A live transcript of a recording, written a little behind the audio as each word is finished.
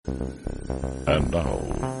And now,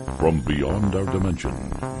 from beyond our dimension,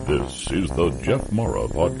 this is the Jeff Mara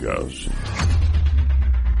Podcast.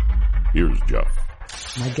 Here's Jeff.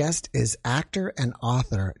 My guest is actor and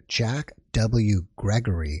author Jack W.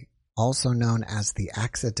 Gregory, also known as the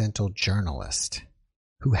Accidental Journalist,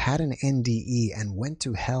 who had an NDE and went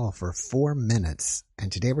to hell for 4 minutes,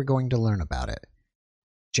 and today we're going to learn about it.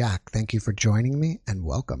 Jack, thank you for joining me, and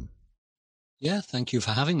welcome. Yeah, thank you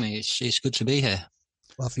for having me. It's good to be here.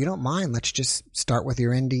 Well, if you don't mind, let's just start with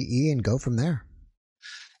your NDE and go from there.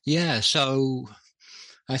 Yeah, so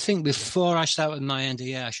I think before I start with my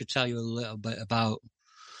NDE, I should tell you a little bit about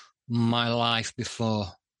my life before.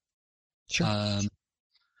 Sure.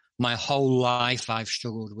 My whole life I've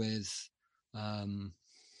struggled with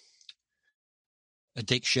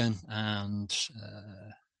addiction and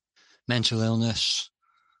mental illness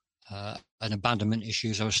and abandonment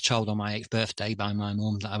issues. I was told on my 8th birthday by my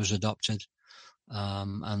mum that I was adopted.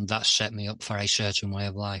 And that set me up for a certain way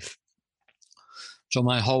of life. So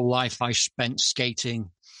my whole life I spent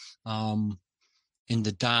skating in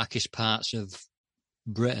the darkest parts of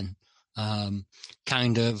Britain,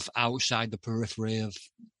 kind of outside the periphery of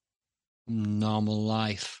normal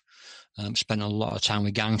life. Spent a lot of time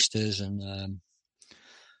with gangsters and,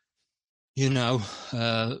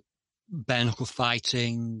 bare knuckle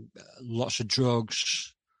fighting, lots of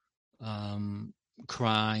drugs,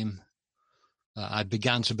 crime. I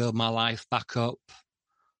began to build my life back up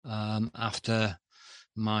after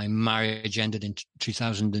my marriage ended in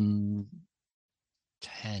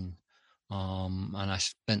 2010. And I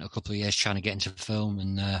spent a couple of years trying to get into film,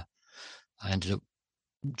 and I ended up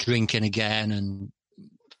drinking again and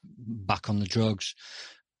back on the drugs.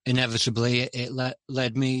 Inevitably, it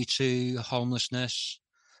led me to homelessness,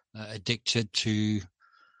 addicted to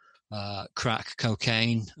crack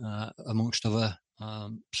cocaine, amongst other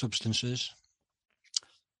substances.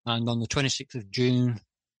 And on the 26th of June,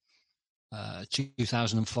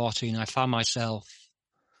 2014, I found myself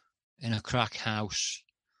in a crack house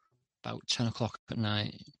about 10 o'clock at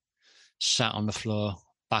night, sat on the floor,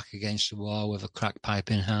 back against the wall with a crack pipe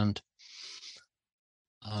in hand.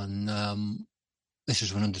 And this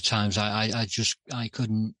is one of the times I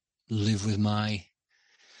couldn't live with my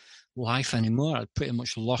life anymore. I'd pretty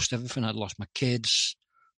much lost everything. I'd lost my kids,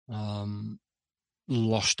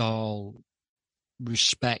 lost all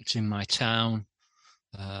respect in my town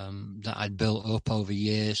that I'd built up over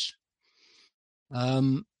years.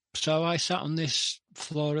 So I sat on this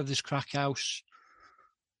floor of this crack house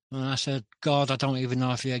and I said, God, I don't even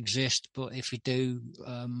know if you exist, but if you do,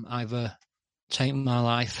 either take my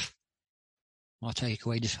life or take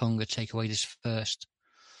away this hunger, take away this thirst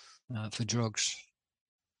for drugs.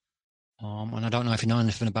 And I don't know if you know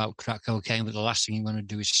anything about crack cocaine, but the last thing you want to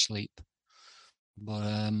do is sleep. But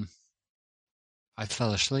I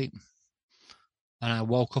fell asleep, and I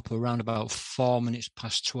woke up around about 4 minutes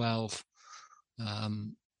past 12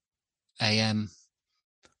 a.m.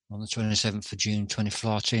 on the 27th of June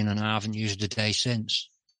 2014, and I haven't used a day since.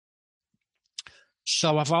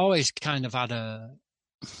 So I've always kind of had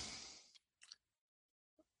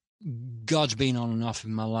God's been on and off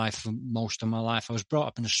in my life for most of my life. I was brought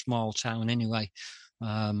up in a small town anyway,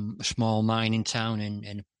 a small mining town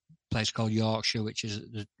in a place called Yorkshire, which is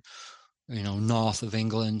north of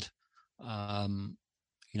England, a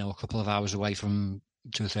couple of hours away from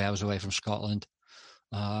 2 or 3 hours away from Scotland.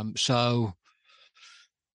 So,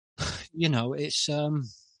 it's, when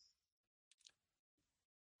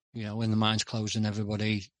the mines closed and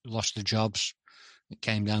everybody lost their jobs, it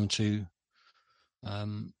came down to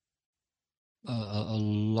a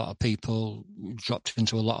lot of people dropped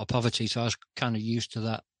into a lot of poverty. So I was kind of used to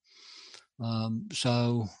that.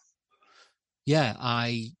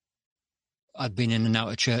 I'd been in and out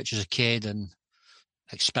of church as a kid and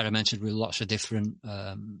experimented with lots of different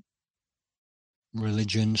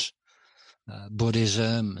religions,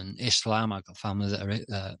 Buddhism and Islam. I've got family that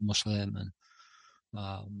are Muslim, and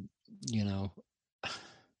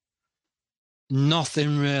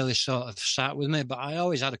nothing really sort of sat with me. But I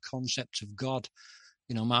always had a concept of God.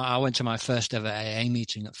 I went to my first ever AA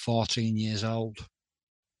meeting at 14 years old.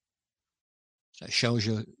 So it shows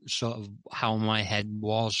you sort of how my head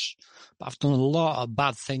was. But I've done a lot of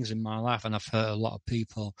bad things in my life, and I've hurt a lot of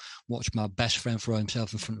people. Watched my best friend throw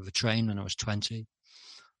himself in front of a train when I was 20,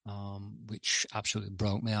 which absolutely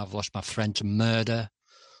broke me. I've lost my friend to murder.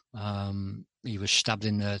 He was stabbed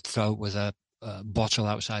in the throat with a bottle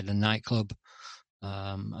outside a nightclub,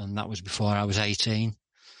 and that was before I was 18.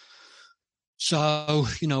 So,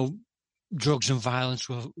 drugs and violence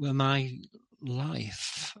were my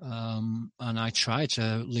life. And I tried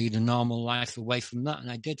to lead a normal life away from that,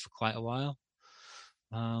 and I did for quite a while.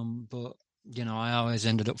 But, I always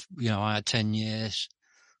ended up, I had 10 years,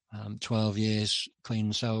 12 years clean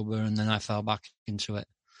and sober, and then I fell back into it.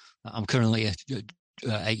 I'm currently at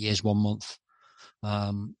 8 years, 1 month,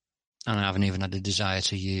 and I haven't even had a desire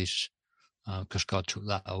to use because God took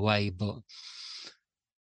that away. But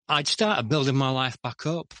I'd started building my life back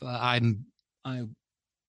up. I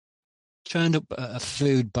turned up at a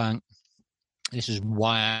food bank. This is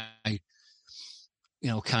why I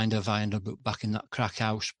ended up back in that crack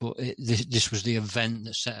house. But this was the event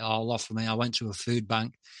that set it all off for me. I went to a food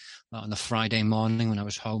bank on a Friday morning when I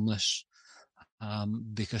was homeless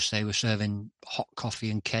because they were serving hot coffee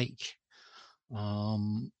and cake.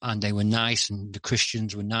 And they were nice, and the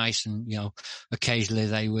Christians were nice, and occasionally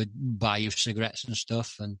they would buy you cigarettes and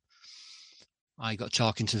stuff. And I got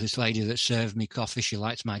talking to this lady that served me coffee. She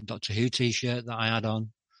liked my Doctor Who t-shirt that I had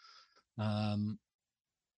on, and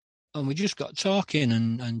we just got talking.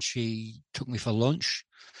 And she took me for lunch,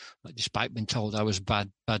 despite being told I was bad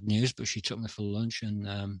news. But she took me for lunch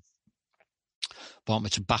and bought me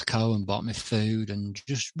tobacco and bought me food, and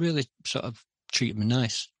just really sort of treated me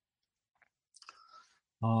nice.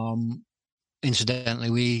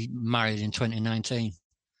 Incidentally, we married in 2019.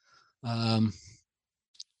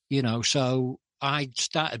 So I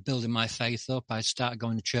started building my faith up. I started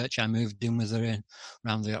going to church. I moved in with her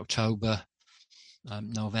around the October,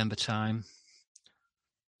 November time.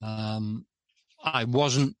 I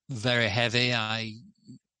wasn't very heavy. I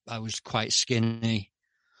was quite skinny.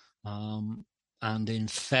 And in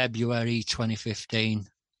February 2015,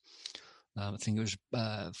 I think it was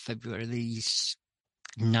February the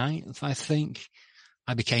 9th, I think,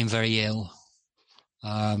 I became very ill.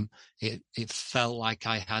 It felt like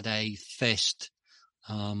I had a fist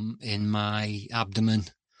in my abdomen.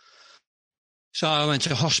 So I went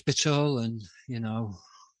to hospital, and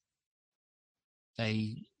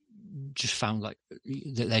they just found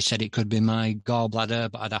they said it could be my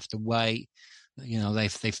gallbladder, but I'd have to wait.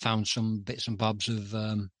 They found some bits and bobs of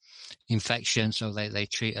infection, so they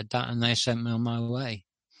treated that, and they sent me on my way.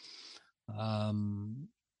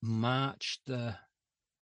 March the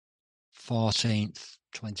 14th,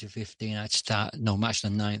 2015, March the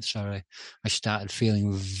 9th, sorry. I started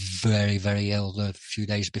feeling very, very ill the few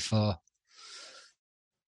days before.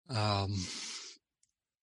 I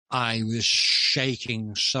was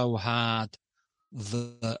shaking so hard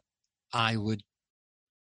that I would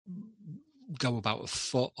go about a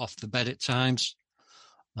foot off the bed at times.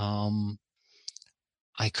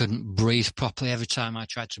 I couldn't breathe properly. Every time I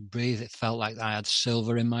tried to breathe, it felt like I had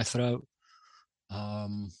silver in my throat.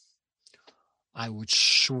 I would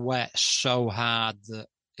sweat so hard that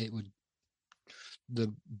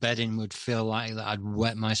the bedding would feel like that I'd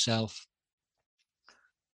wet myself.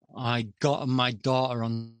 I got my daughter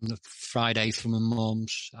on the Friday from her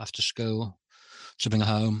mum's after school to bring her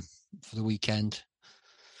home for the weekend.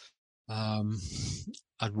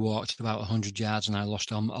 I'd walked about 100 yards and I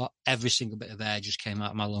lost every single bit of air just came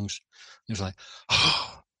out of my lungs. It was like,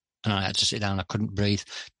 and I had to sit down. I couldn't breathe.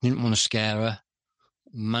 Didn't want to scare her.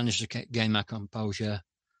 Managed to gain my composure.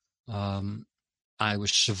 I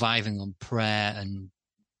was surviving on prayer and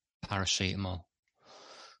paracetamol.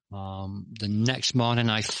 The next morning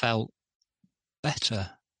I felt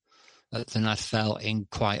better than I felt in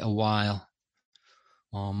quite a while.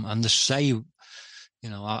 And they say,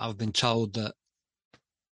 I've been told that,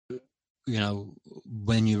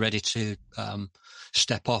 when you're ready to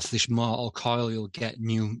step off this mortal coil, you'll get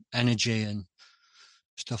new energy and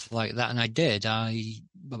stuff like that. And I did. I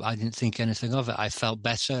didn't think anything of it. I felt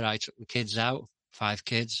better. I took the kids out, 5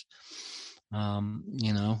 kids, and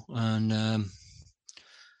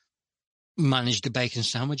managed a bacon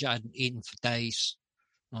sandwich I hadn't eaten for days.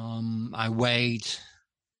 I weighed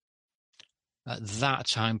at that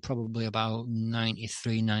time probably about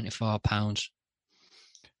 93, 94 pounds.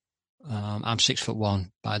 I'm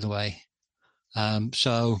 6'1", by the way. I'd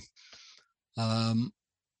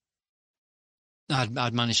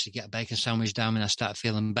managed to get a bacon sandwich down and I started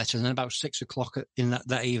feeling better. And then about 6 o'clock in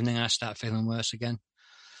that evening, I started feeling worse again.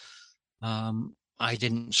 I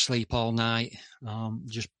didn't sleep all night.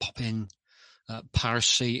 Just popping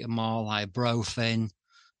paracetamol, ibuprofen,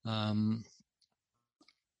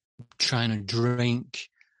 trying to drink.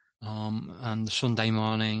 And the Sunday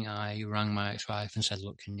morning, I rang my ex-wife and said,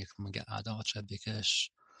 look, can you come and get our daughter because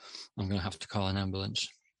I'm going to have to call an ambulance.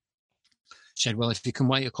 She said, well, if you can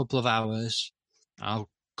wait a couple of hours, I'll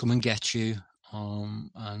come and get you.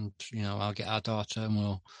 And, I'll get our daughter and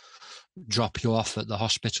we'll drop you off at the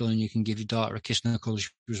hospital and you can give your daughter a kiss and a cuddle. She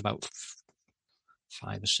was about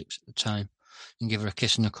 5 or 6 at the time. You can give her a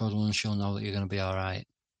kiss and a cuddle and she'll know that you're going to be all right.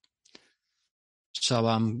 So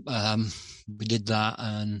we did that,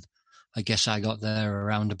 and I guess I got there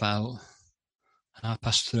around about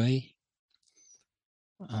 3:30.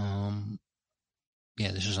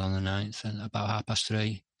 Yeah, this was on the 9th, and about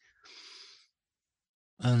 3:30.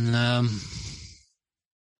 And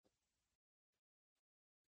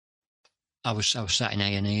I was sat in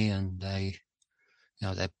A&E, and they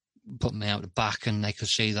put me out the back, and they could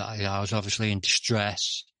see that I was obviously in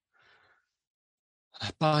distress.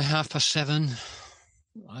 By 7:30,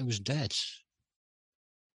 I was dead.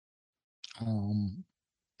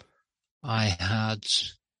 I had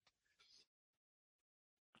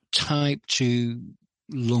type 2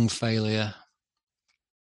 lung failure,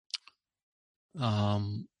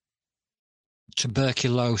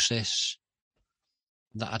 tuberculosis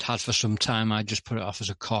that I'd had for some time. I just put it off as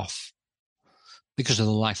a cough because of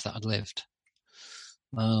the life that I'd lived.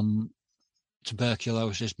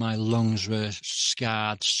 Tuberculosis, my lungs were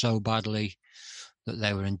scarred so badly that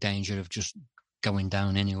they were in danger of just going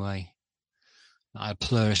down anyway. I had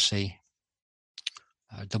pleurisy,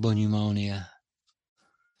 double pneumonia,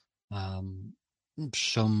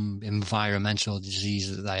 some environmental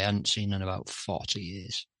diseases that I hadn't seen in about 40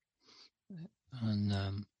 years.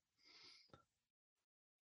 And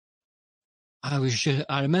I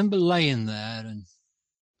remember laying there and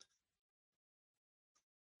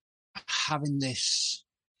having this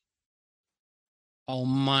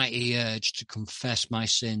almighty urge to confess my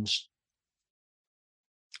sins.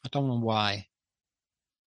 I don't know why.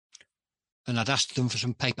 And I'd asked them for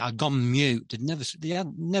some paper. I'd gone mute. They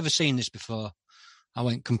had never seen this before. I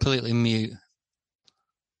went completely mute.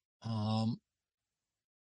 And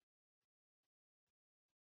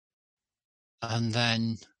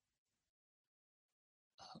then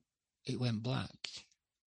it went black.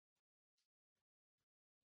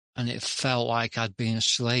 And it felt like I'd been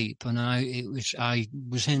asleep. And I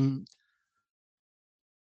was in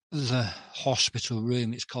the hospital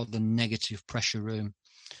room. It's called the negative pressure room.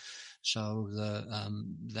 So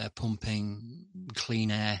they're pumping clean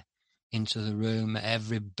air into the room.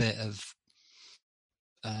 Every bit of,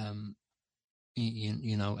 every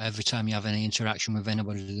time you have any interaction with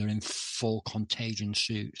anybody, they're in full contagion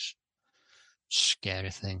suits.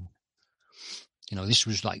 Scary thing. This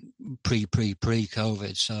was like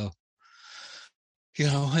pre-COVID. So,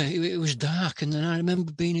 it was dark. And then I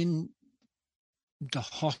remember being in the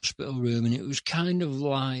hospital room, and it was kind of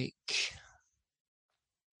like,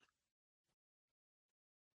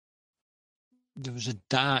 there was a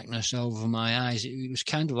darkness over my eyes. It was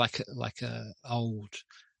kind of like a old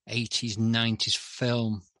 80s, 90s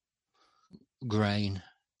film grain.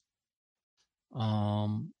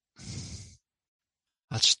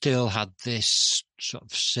 I still had this sort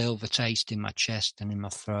of silver taste in my chest and in my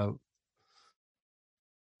throat.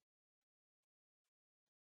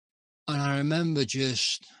 And I remember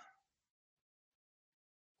just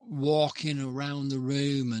walking around the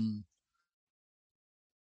room and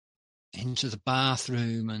into the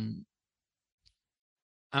bathroom, and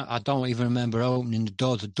I don't even remember opening the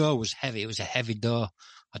door. The door was heavy. It was a heavy door.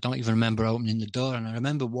 I don't even remember opening the door. And I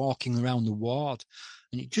remember walking around the ward,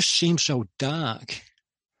 and it just seemed so dark.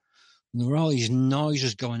 And there were all these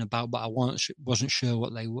noises going about, but I wasn't sure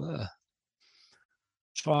what they were.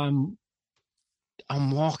 So I'm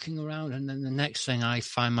walking around, and then the next thing I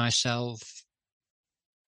find myself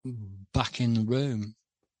back in the room,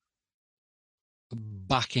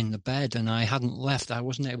 back in the bed, and I hadn't left. I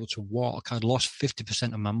wasn't able to walk. I'd lost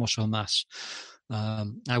 50% of my muscle mass.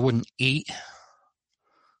 I wouldn't eat.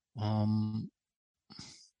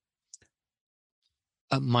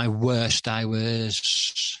 At my worst, I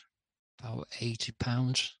was about 80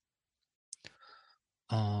 pounds.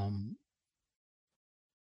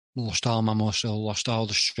 Lost all my muscle, lost all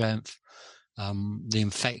the strength. I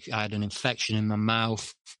had an infection in my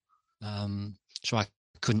mouth, so I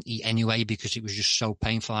couldn't eat anyway because it was just so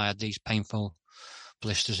painful. I had these painful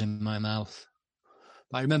blisters in my mouth.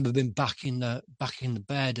 But I remember being back in the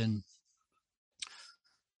bed, and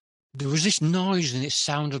there was this noise, and it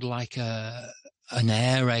sounded like an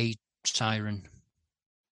air raid siren.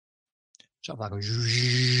 Sort of like a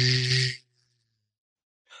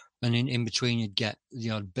and in between you'd get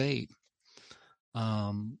the odd beat.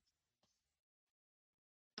 And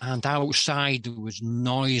outside there was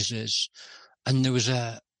noises, and there was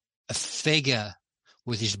a figure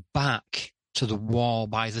with his back to the wall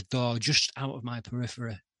by the door, just out of my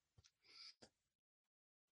periphery.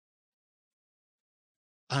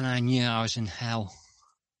 And I knew I was in hell,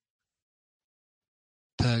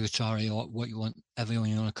 purgatory, or whatever you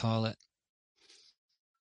want to call it.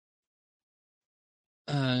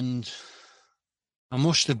 And I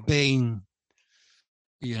must have been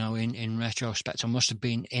in retrospect, I must have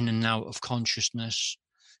been in and out of consciousness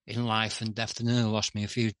in life and death. They nearly lost me a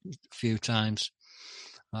few times.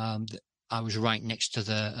 I was right next to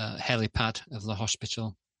the helipad of the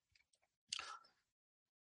hospital.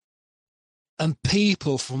 And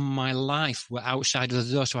people from my life were outside of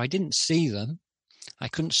the door, so I didn't see them. I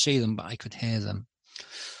couldn't see them, but I could hear them.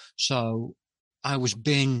 So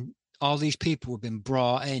all these people were being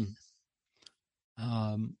brought in,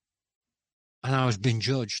 and I was being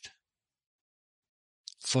judged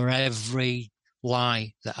for every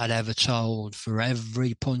lie that I'd ever told, for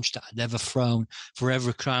every punch that I'd ever thrown, for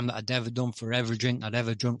every crime that I'd ever done, for every drink I'd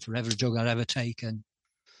ever drunk, for every drug I'd ever taken.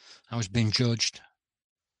 I was being judged.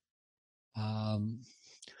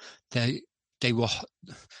 They were,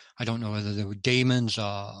 I don't know whether they were demons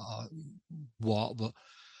or what, but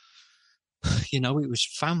it was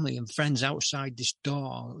family and friends outside this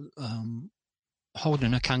door,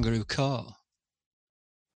 holding a kangaroo court,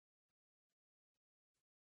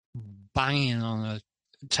 banging on a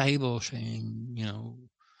table, saying,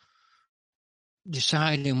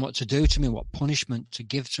 deciding what to do to me, what punishment to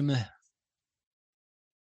give to me.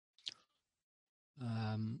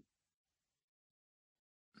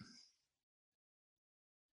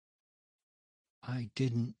 I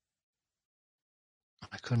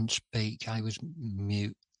couldn't speak. I was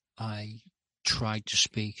mute. I tried to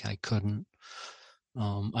speak. I couldn't.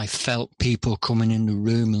 I felt people coming in the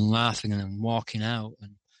room and laughing and then walking out.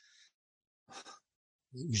 And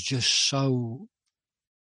it was just so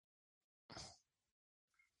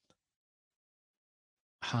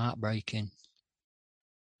heartbreaking.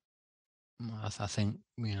 I think,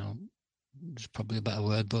 there's probably a better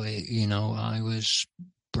word, but, I was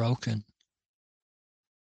broken.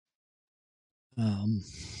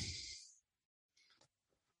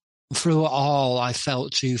 Through it all, I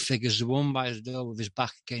felt two figures, the one by the door with his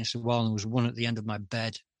back against the wall, and there was one at the end of my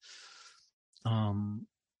bed. And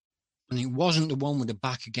it wasn't the one with the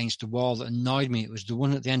back against the wall that annoyed me. It was the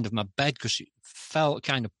one at the end of my bed because it felt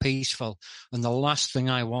kind of peaceful. And the last thing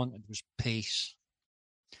I wanted was peace,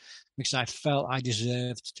 because I felt I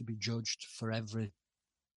deserved to be judged for everything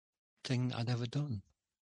I'd ever done,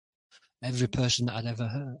 every person that I'd ever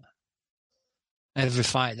hurt, every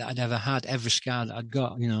fight that I'd ever had, every scar that I'd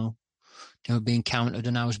got, they were being counted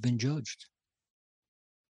and I was being judged.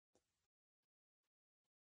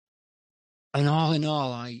 And all in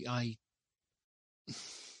all, I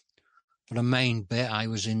for the main bit, I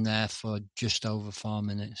was in there for just over 4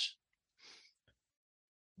 minutes.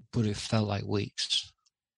 But it felt like weeks.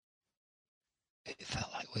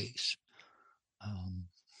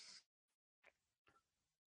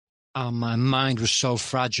 And my mind was so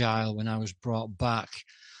fragile when I was brought back.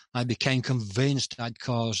 I became convinced I'd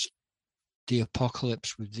caused the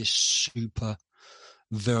apocalypse with this super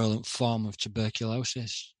virulent form of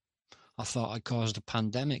tuberculosis. I thought I'd caused a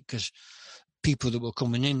pandemic because people that were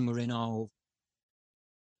coming in were in all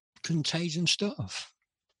contagion stuff.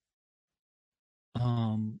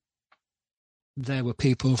 There were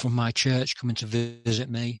people from my church coming to visit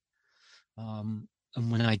me. And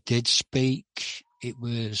when I did speak, it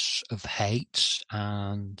was of hate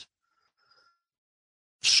and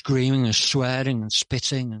screaming and swearing and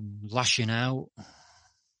spitting and lashing out.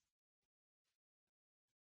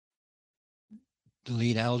 The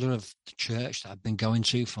lead elder of the church that I've been going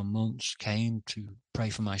to for months came to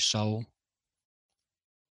pray for my soul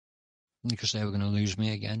because they were going to lose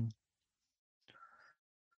me again.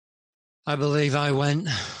 I believe I went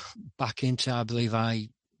back into, I believe I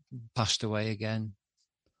passed away again,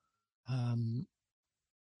 and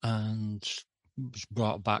was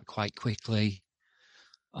brought back quite quickly.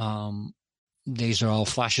 These are all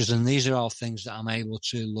flashes, and these are all things that I'm able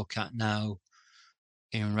to look at now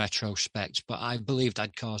in retrospect, but I believed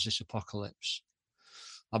I'd caused this apocalypse.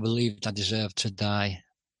 I believed I deserved to die.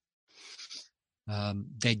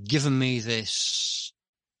 They'd given me this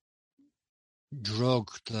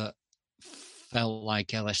drug that felt like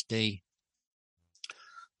LSD,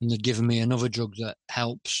 and they'd given me another drug that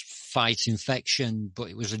helps fight infection, but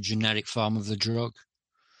it was a generic form of the drug.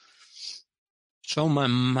 So my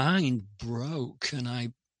mind broke,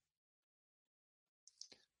 and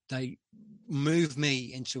they moved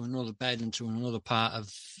me into another bed, into another part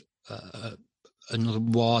of another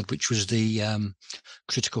ward, which was the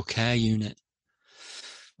critical care unit.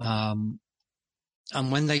 And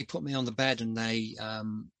when they put me on the bed and they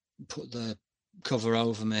put the cover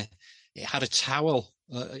over me, it had a towel,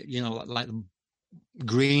 like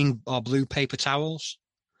green or blue paper towels.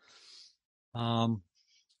 And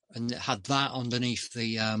it had that underneath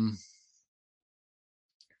the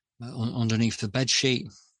bed sheet.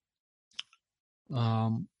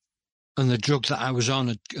 And the drug that I was on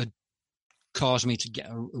had caused me to get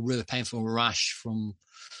a really painful rash from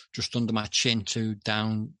just under my chin to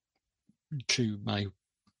down to my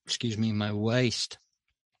waist.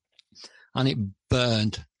 And it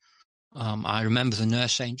burned. I remember the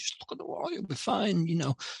nurse saying, just look at the wall, you'll be fine. You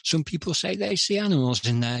know, some people say they see animals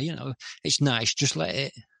in there, you know, it's nice, just let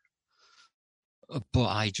it. But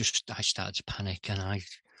I started to panic, and I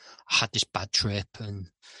had this bad trip, and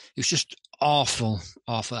it was just awful.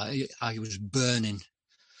 I was burning.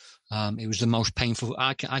 It was the most painful.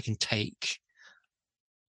 I can take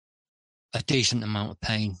a decent amount of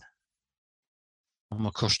pain. I'm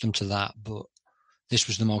accustomed to that, but this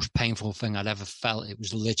was the most painful thing I'd ever felt. It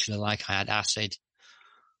was literally like I had acid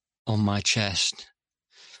on my chest,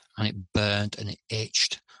 and it burned, and it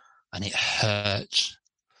itched, and it hurt.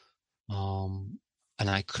 And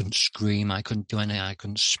I couldn't scream, I couldn't do anything, I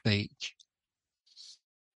couldn't speak.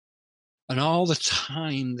 And all the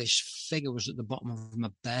time, this figure was at the bottom of my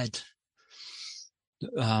bed.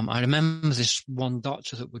 I remember this one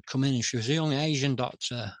doctor that would come in, and she was a young Asian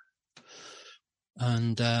doctor.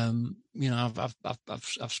 And you know,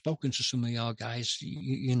 I've spoken to some of your guys,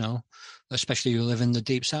 you know, especially who live in the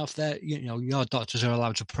deep south. There, you know, your doctors are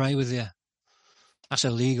allowed to pray with you. That's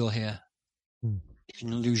illegal here. You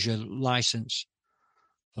can lose your license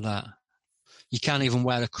for that. You can't even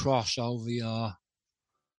wear a cross over your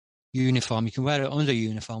uniform. You can wear it under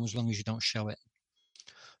uniform as long as you don't show it.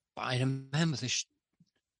 But I remember this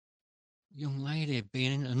young lady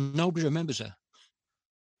being in, and nobody remembers her.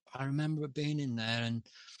 I remember being in there, and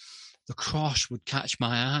the cross would catch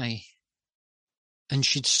my eye, and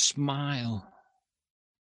she'd smile.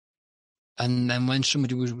 And then when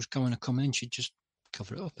somebody was going to come in, she'd just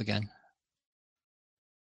cover it up again.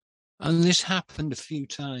 And this happened a few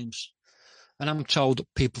times. And I'm told that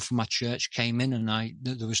people from my church came in, and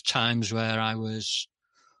there was times where I was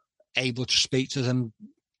able to speak to them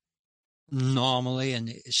normally, and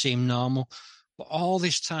it seemed normal. But all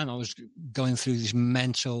this time I was going through this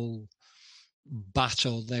mental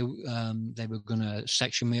battle. They were going to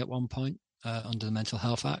section me at one point under the Mental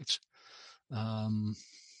Health Act,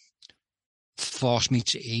 force me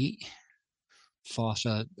to eat, force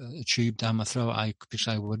a tube down my throat because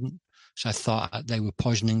I wouldn't. So I thought they were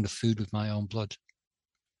poisoning the food with my own blood.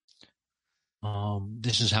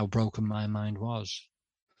 This is how broken my mind was.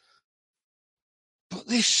 But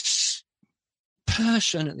this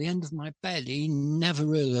person at the end of my bed, he never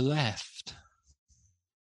really left.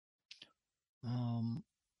 And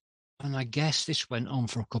I guess this went on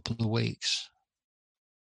for a couple of weeks.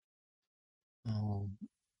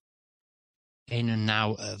 In and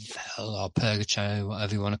out of hell or purgatory,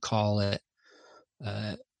 whatever you want to call it.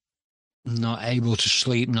 Not able to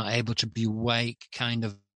sleep, not able to be awake, kind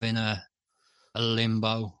of in a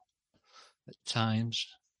limbo at times.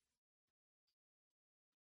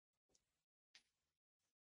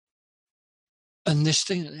 And this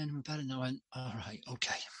thing at the end of my bed, and I went, all right,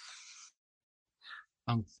 okay.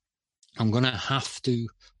 I'm going to have to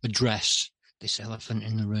address this elephant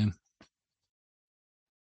in the room.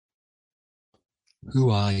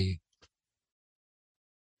 Who are you?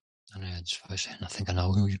 And I had this voice saying, I think I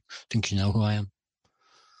know who you think you know who I am.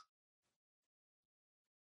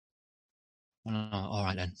 And all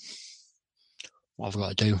right then. What have I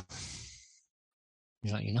got to do?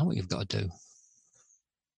 He's like, you know what you've got to do.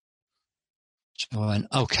 So I went,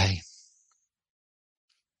 okay.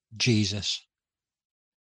 Jesus.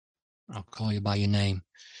 I'll call you by your name.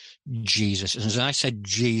 Jesus. And as I said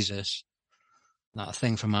Jesus, that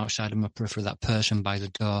thing from outside of my periphery, that person by the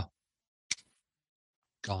door,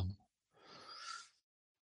 gone.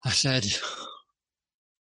 I said,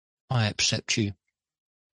 I accept you.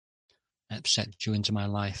 I accept you into my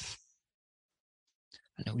life.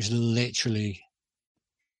 And it was literally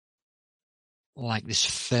like this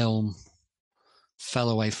film fell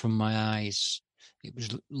away from my eyes. It was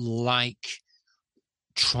like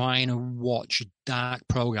trying to watch a dark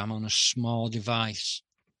program on a small device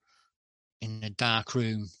in a dark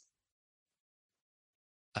room,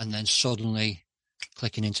 and then suddenly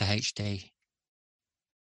clicking into HD.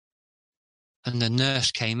 And the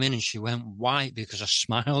nurse came in and she went white because I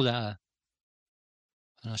smiled at her.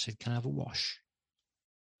 And I said, can I have a wash?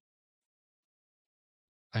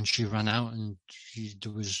 And she ran out, and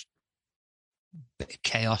there was a bit of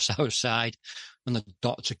chaos outside. And the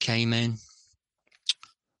doctor came in.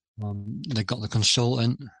 They got the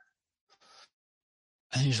consultant.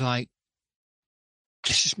 And he's like,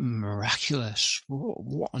 this is miraculous.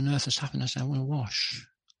 What on earth has happened? I said, I want to wash.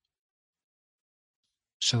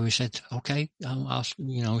 So he said, okay, I'll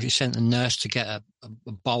he sent the nurse to get a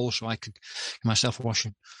bowl so I could get myself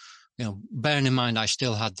washing. bearing in mind I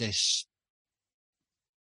still had this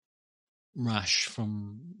rash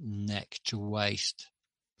from neck to waist.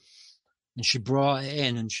 And she brought it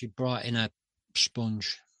in, and she brought in a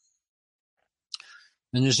sponge.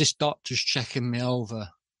 And as this doctor's checking me over,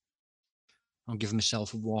 I'm giving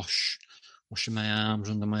myself a wash, washing my arms,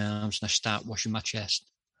 under my arms, and I start washing my chest.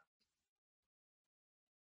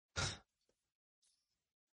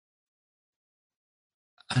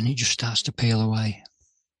 And it just starts to peel away.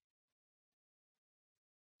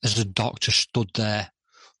 As the doctor stood there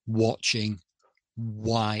watching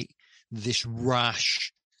white, this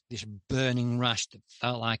rash, this burning rash that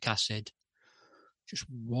felt like acid, just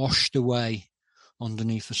washed away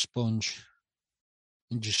underneath a sponge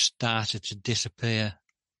and just started to disappear.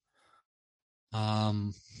 I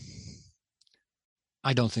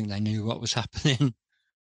don't think they knew what was happening.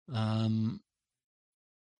 I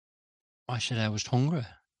said I was hungry.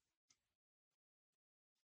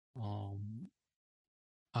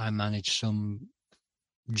 I managed some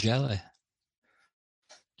jelly.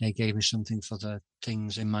 They gave me something for the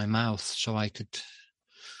things in my mouth so I could,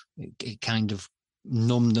 it kind of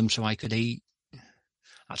numbed them so I could eat. I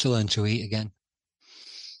had to learn to eat again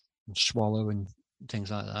and swallow and things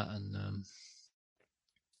like that. And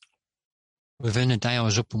within a day I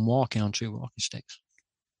was up and walking on 2 walking sticks.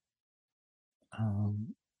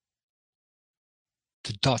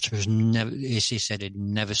 The doctor has never, he said he'd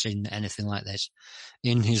never seen anything like this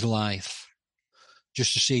in his life.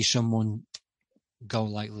 Just to see someone go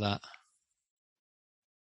like that,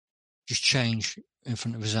 just change in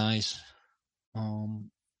front of his eyes.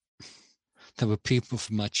 There were people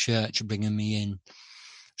from my church bringing me in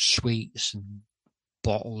sweets and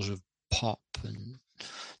bottles of pop and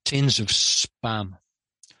tins of Spam.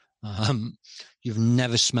 You've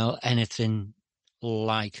never smelled anything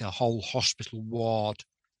like a whole hospital ward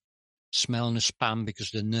smelling of Spam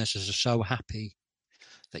because the nurses are so happy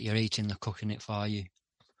that you're eating, they're cooking it for you.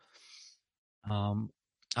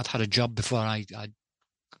 I'd had a job before I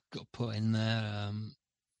got put in there.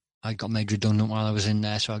 I got made redundant while I was in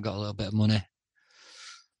there, so I got a little bit of money.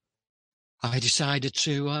 I decided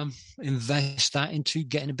to invest that into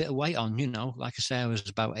getting a bit of weight on. Like I say, I was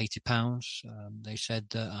about 80 pounds. They said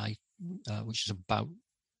that which is about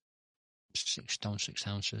 6 stone 6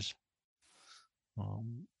 ounces.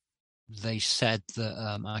 They said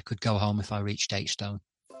that I could go home if I reached 8 stone.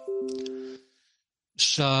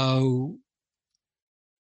 So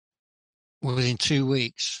within 2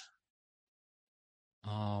 weeks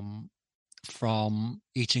from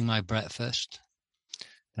eating my breakfast,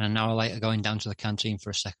 and an hour later going down to the canteen for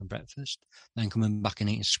a second breakfast, then coming back and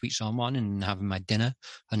eating sweets all morning and having my dinner,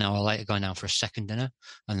 an hour later going down for a second dinner,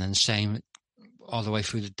 and then same all the way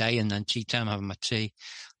through the day, and then tea time having my tea.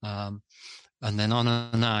 And then on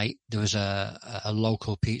a night, there was a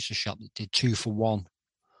local pizza shop that did 2 for 1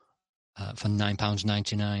 for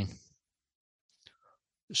 £9.99.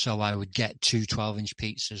 So I would get 2 12-inch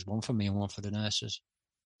pizzas, one for me and one for the nurses.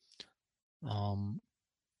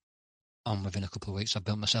 And within a couple of weeks, I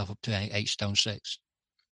built myself up to 8 stone 6.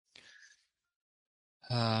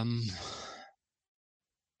 I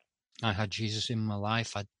had Jesus in my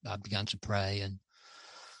life. I began to pray, and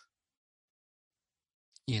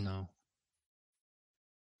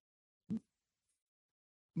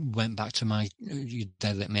went back to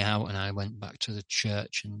they let me out, and I went back to the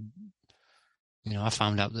church, and I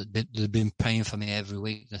found out that they'd been praying for me every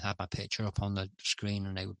week. They had my picture up on the screen,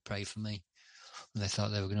 and they would pray for me. And they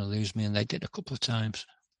thought they were going to lose me, and they did a couple of times.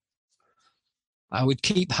 I would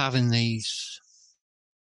keep having these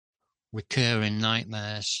recurring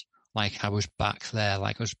nightmares, like I was back there,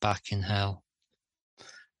 like I was back in hell.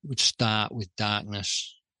 It would start with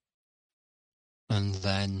darkness, and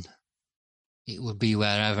then it would be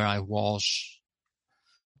wherever I was,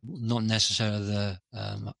 not necessarily the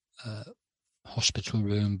hospital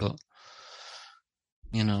room, but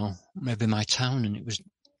maybe my town. And it was,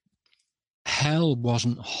 hell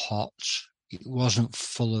wasn't hot, it wasn't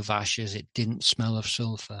full of ashes, it didn't smell of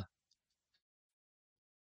sulfur.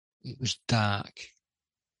 It was dark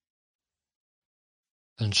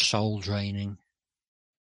and soul draining.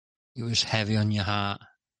 It was heavy on your heart.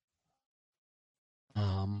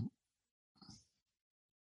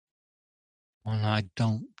 And I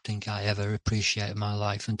don't think I ever appreciated my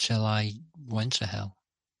life until I went to hell.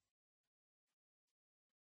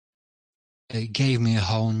 It gave me a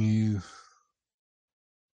whole new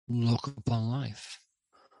look upon life.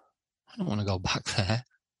 I don't want to go back there.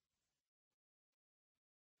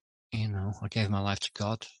 I gave my life to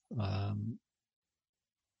God. A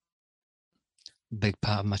big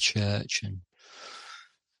part of my church, and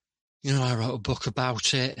I wrote a book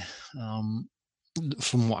about it.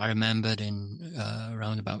 from what I remembered in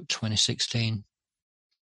around about 2016.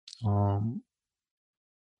 And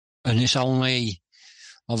it's only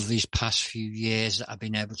of these past few years that I've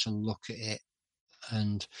been able to look at it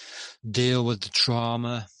and deal with the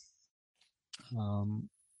trauma, and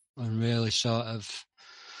really sort of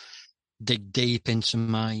dig deep into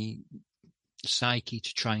my psyche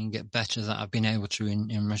to try and get better, that I've been able to,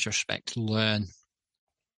 in retrospect, learn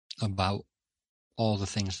about all the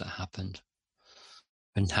things that happened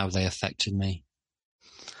and how they affected me.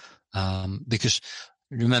 Because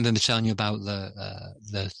remember me telling you about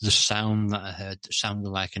the sound that I heard that sounded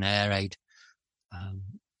like an air raid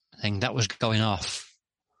thing that was going off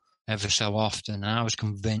ever so often, and I was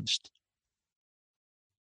convinced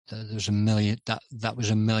that there was that was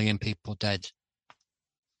 1 million people dead.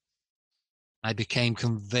 I became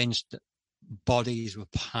convinced that bodies were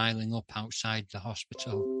piling up outside the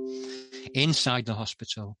hospital, inside the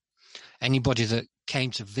hospital. Anybody that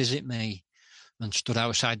came to visit me and stood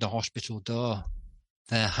outside the hospital door,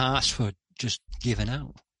 their hearts were just giving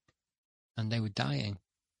out and they were dying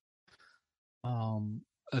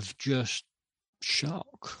of just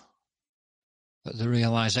shock at the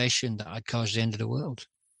realization that I'd caused the end of the world.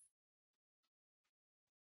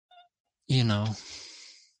 You know.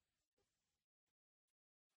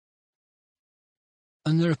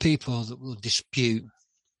 And there are people that will dispute,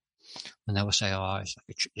 and they will say, "Oh, it's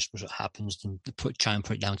like this was what happens," and try and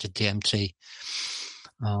put it down to DMT.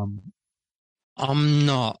 I'm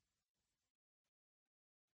not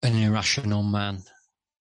an irrational man.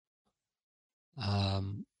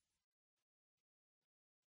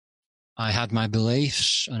 I had my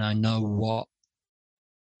beliefs, and I know what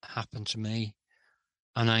happened to me,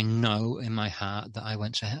 and I know in my heart that I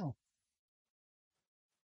went to hell.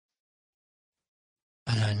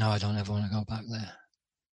 And I know I don't ever want to go back there.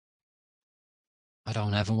 I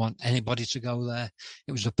don't ever want anybody to go there.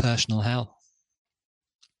 It was a personal hell.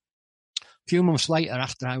 A few months later,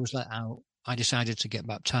 after I was let out, I decided to get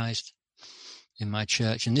baptized in my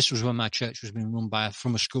church. And this was when my church was being run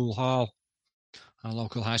from a school hall, a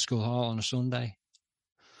local high school hall, on a Sunday.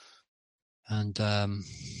 And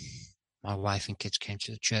my wife and kids came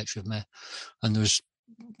to the church with me. And there was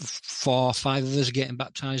 4 or 5 of us getting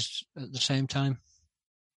baptized at the same time.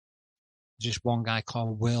 Just one guy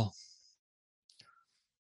called Will.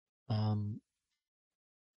 One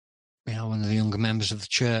of the younger members of the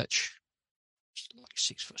church, like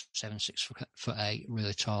 6'7", 6'8",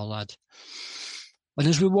 really tall lad. And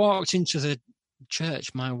as we walked into the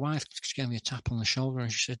church, my wife just gave me a tap on the shoulder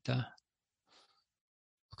and she said,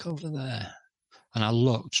 "Look over there." And I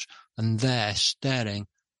looked, and there, staring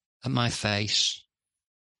at my face,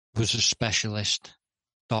 was a specialist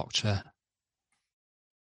doctor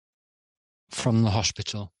from the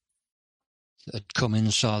hospital that had come in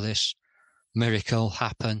and saw this miracle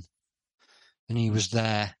happen. And he was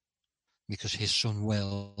there because his son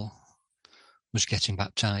Will was getting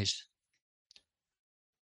baptized.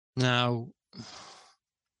 Now,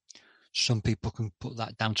 some people can put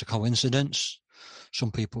that down to coincidence.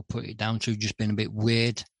 Some people put it down to just being a bit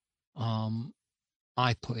weird.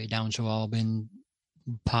 I put it down to all being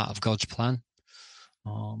part of God's plan.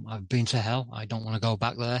 I've been to hell. I don't want to go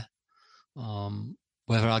back there.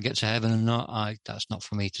 Whether I'll get to heaven or not, that's not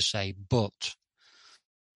for me to say. But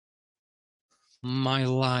my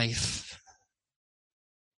life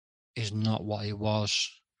is not what it was.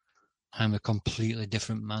 I'm a completely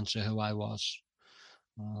different man to who I was.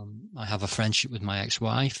 I have a friendship with my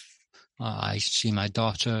ex-wife. I see my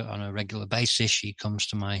daughter on a regular basis. She comes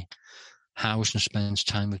to my house and spends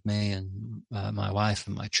time with me and my wife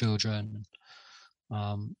and my children.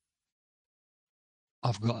 I've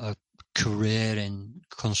got a career in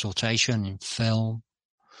consultation, in film.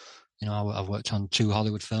 I've worked on 2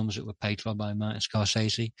 Hollywood films that were paid for by Martin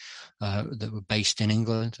Scorsese, that were based in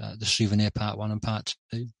England, The Souvenir Part 1 and Part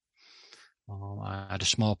 2. I had a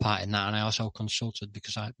small part in that, and I also consulted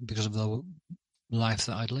because of the life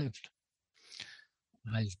that I'd lived.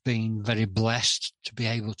 I've been very blessed to be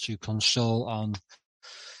able to consult on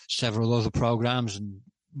several other programs and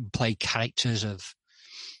play characters of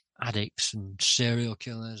addicts and serial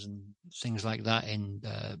killers and things like that in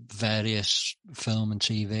various film and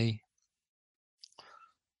TV.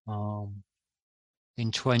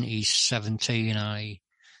 In 2017, I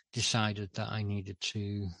decided that I needed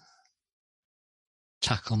to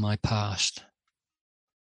tackle my past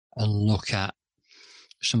and look at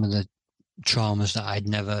some of the traumas that I'd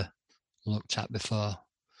never looked at before.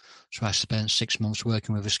 So I spent 6 months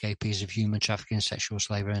working with escapees of human trafficking, sexual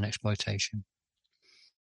slavery and exploitation.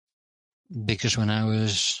 Because when I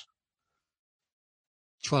was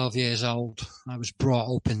 12 years old. I was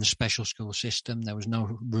brought up in the special school system. There was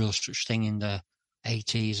no real such thing in the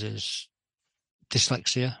 80s as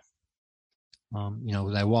dyslexia.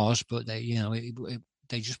 There was, but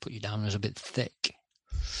they just put you down as a bit thick.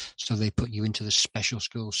 So they put you into the special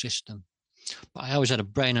school system. But I always had a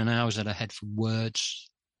brain and I always had a head for words.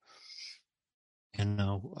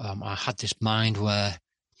 I had this mind where,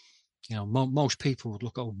 most people would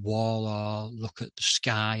look at a wall or look at the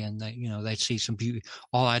sky and they'd see some beauty.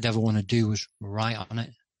 All I'd ever want to do was write on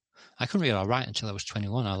it. I couldn't really write until I was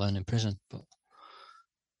 21. I learned in prison, but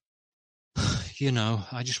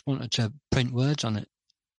I just wanted to print words on it.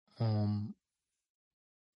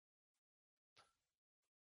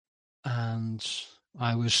 And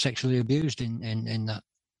I was sexually abused in that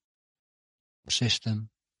system.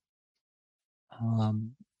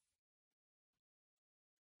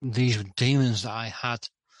 These were demons that I had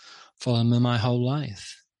following me my whole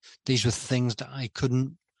life. These were things that I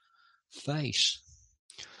couldn't face.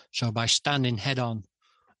 So by standing head on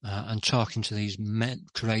and talking to these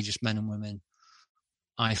courageous men and women,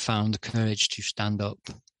 I found the courage to stand up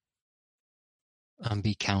and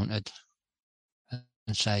be counted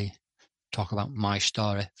and talk about my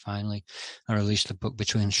story. Finally, I released the book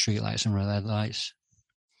Between Streetlights and Red Lights,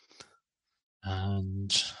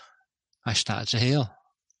 and I started to heal.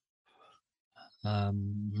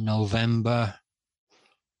 November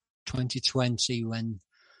 2020,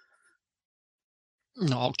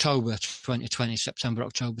 October 2020, September,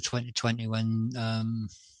 October 2020, when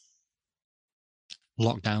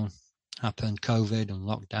lockdown happened, COVID and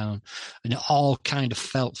lockdown, and it all kind of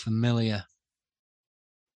felt familiar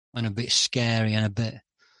and a bit scary and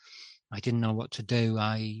I didn't know what to do.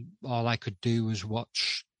 All I could do was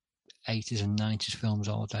watch 80s and 90s films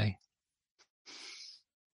all day.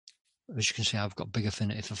 As you can see, I've got big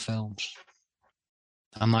affinity for films.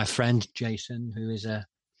 And my friend Jason, who is a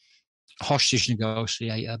hostage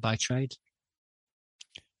negotiator by trade,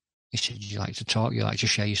 he said, you like to talk, you like to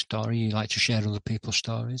share your story, you like to share other people's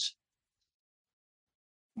stories.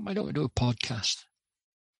 Why don't we do a podcast?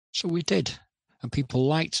 So we did, and people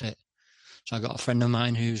liked it. So I got a friend of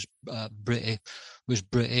mine who's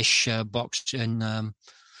British boxing,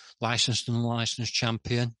 licensed and unlicensed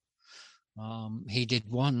champion. He did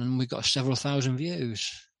one and we got several thousand views.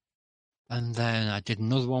 And then I did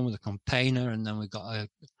another one with a campaigner, and then we got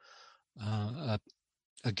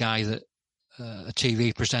a guy that a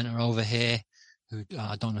TV presenter over here who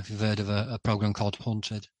I don't know if you've heard of a program called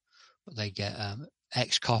Hunted, but they get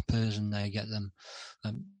ex-coppers and they get them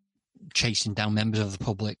chasing down members of the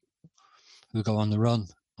public who go on the run.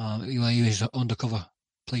 He was an undercover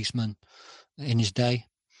policeman in his day.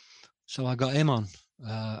 So I got him on,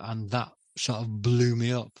 and that sort of blew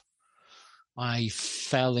me up. I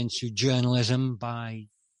fell into journalism by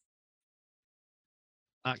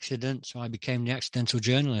accident, so I became the accidental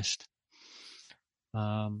journalist.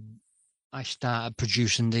 I started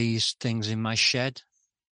producing these things in my shed,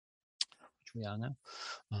 which we are now.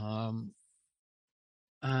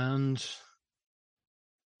 And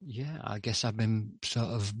yeah, I guess I've been sort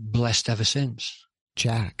of blessed ever since.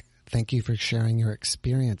 Jack, thank you for sharing your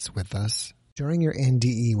experience with us. During your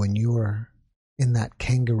NDE, when you were in that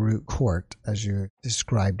kangaroo court, as you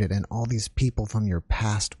described it, and all these people from your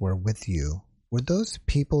past were with you, were those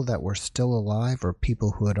people that were still alive or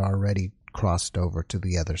people who had already crossed over to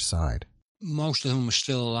the other side? Most of them were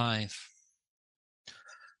still alive.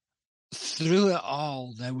 Through it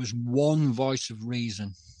all, there was one voice of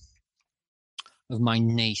reason, of my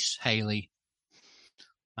niece, Hayley.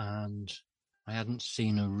 And I hadn't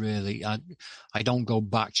seen her really. I don't go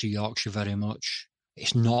back to Yorkshire very much.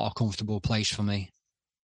 It's not a comfortable place for me.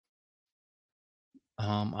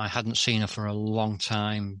 I hadn't seen her for a long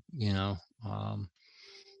time,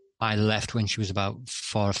 I left when she was about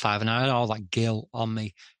 4 or 5, and I had all that guilt on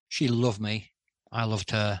me. She loved me. I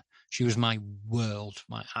loved her. She was my world,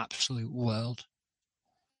 my absolute world.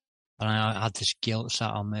 And I had this guilt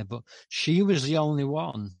sat on me, but she was the only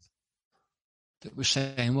one that was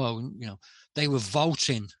saying, well, they were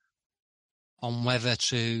voting on whether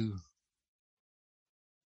to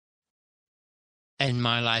end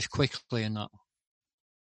my life quickly or not,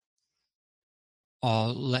 or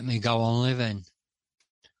let me go on living.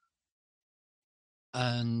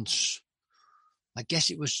 And I guess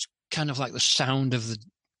it was kind of like the sound of the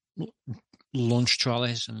lunch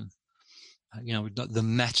trolleys and, the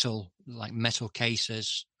metal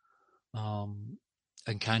cases.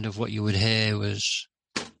 And kind of what you would hear was,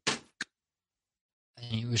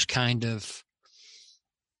 and it was kind of,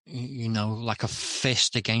 like a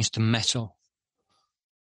fist against the metal.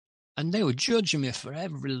 And they were judging me for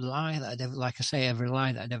every lie that I'd ever, like I say, every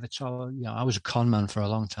lie that I'd ever told. You know, I was a con man for a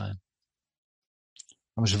long time.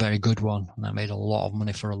 I was a very good one, and I made a lot of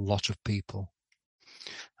money for a lot of people.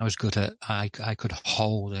 I was good at, I could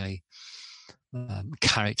hold a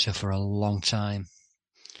character for a long time.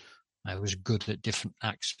 I was good at different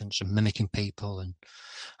accents and mimicking people, and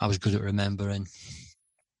I was good at remembering.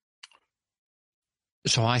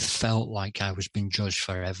 So I felt like I was being judged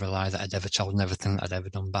for every lie that I'd ever told and everything that I'd ever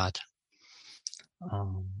done bad.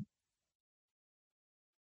 And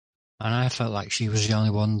I felt like she was the only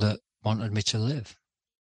one that wanted me to live.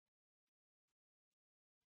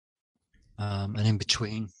 And in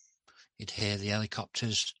between, you'd hear the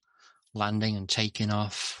helicopters landing and taking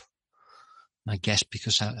off. I guess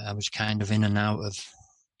because I was kind of in and out of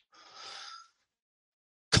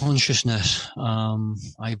consciousness.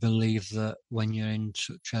 I believe that when you're in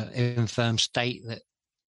such an infirm state, that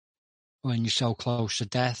when you're so close to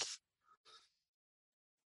death,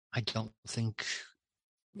 I don't think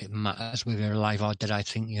it matters whether you're alive or dead. I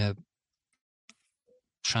think you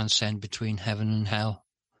transcend between heaven and hell,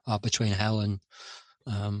 or between hell and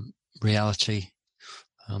reality.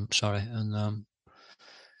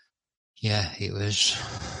 Yeah, it was.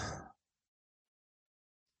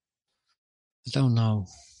 I don't know.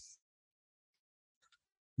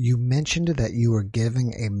 You mentioned that you were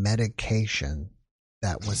giving a medication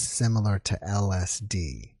that was similar to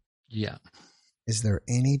LSD. Yeah. Is there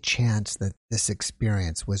any chance that this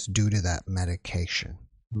experience was due to that medication?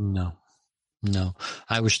 No.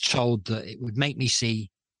 I was told that it would make me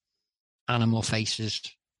see animal faces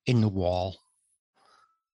in the wall.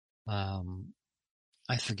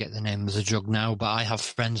 I forget the name of the drug now, but I have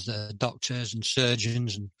friends that are doctors and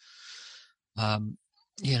surgeons, and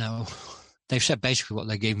you know, they've said basically what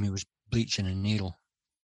they gave me was bleach and a needle.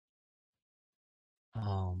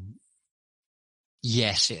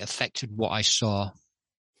 Yes, it affected what I saw.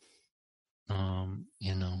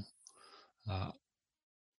 You know,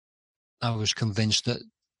 I was convinced that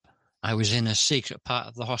I was in a secret part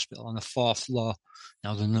of the hospital on the 4th floor.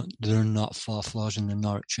 Now, there are not 4 floors in the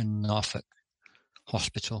Norwich and Norfolk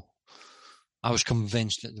hospital. I was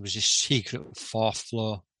convinced that there was this secret 4th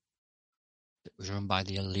floor that was run by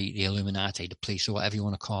the elite, the Illuminati, the police, or whatever you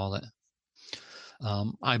want to call it.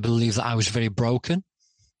 I believe that I was very broken.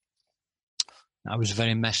 I was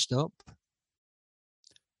very messed up.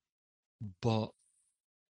 But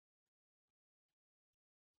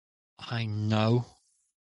I know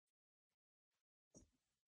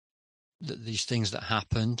that these things that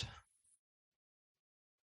happened,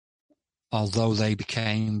 although they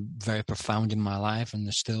became very profound in my life, and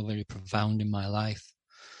they're still very profound in my life,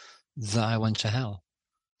 that I went to hell.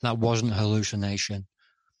 That wasn't a hallucination.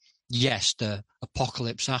 Yes, the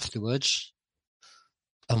apocalypse afterwards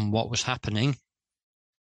and what was happening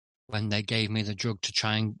when they gave me the drug to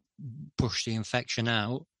try and push the infection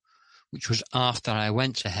out, which was after I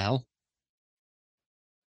went to hell,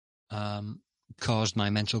 caused my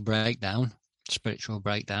mental breakdown, spiritual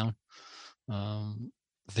breakdown,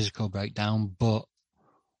 physical breakdown, but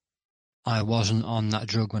I wasn't on that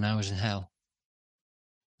drug when I was in hell,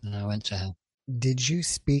 and I went to hell. Did you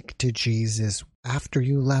speak to Jesus after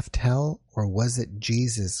you left hell, or was it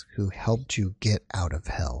Jesus who helped you get out of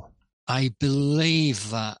hell? I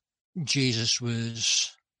believe that Jesus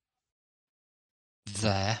was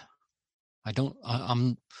there.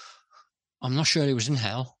 I'm not sure he was in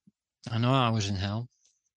hell. I know I was in hell.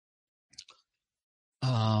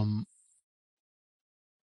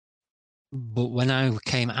 But when I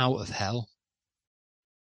came out of hell,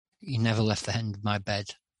 he never left the end of my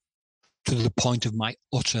bed, to the point of my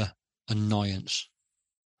utter annoyance.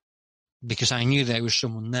 Because I knew there was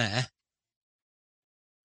someone there,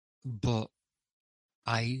 but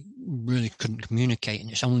I really couldn't communicate. And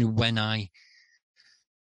it's only when I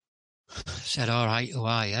said, "All right, who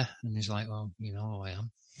are you?" And he's like, "Well, you know who I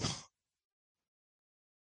am."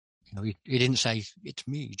 You know, he didn't say, "It's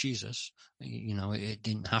me, Jesus." You know, it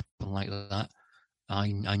didn't happen like that. I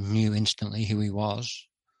knew instantly who he was.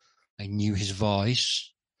 I knew his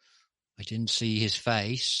voice. I didn't see his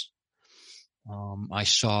face. I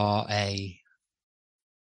saw a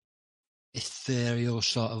ethereal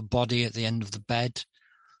sort of body at the end of the bed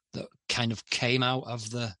that kind of came out of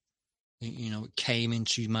the, you know, it came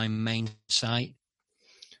into my main sight.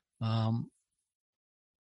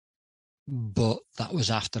 But that was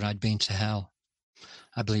after I'd been to hell.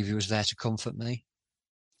 I believe he was there to comfort me,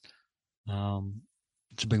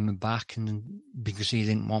 to bring me back, and because he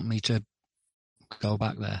didn't want me to go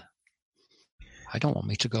back there. I don't want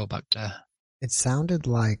me to go back there. It sounded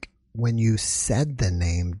like when you said the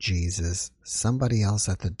name Jesus, somebody else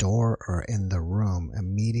at the door or in the room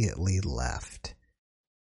immediately left.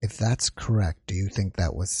 If that's correct, do you think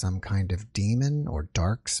that was some kind of demon or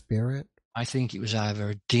dark spirit? I think it was either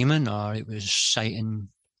a demon or it was Satan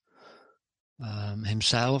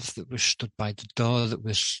himself that was stood by the door.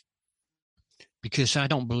 Because I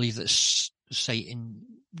don't believe that Satan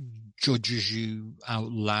judges you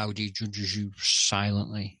out loud. He judges you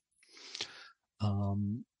silently.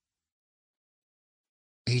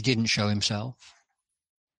 He didn't show himself.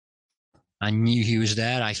 I knew he was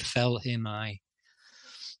there. I felt him. I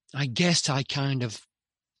guess I kind of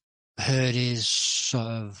heard his sort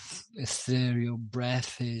of ethereal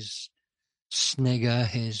breath, his snigger,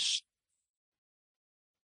 his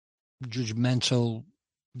judgmental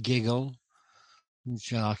giggle,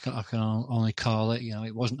 which I can only call it.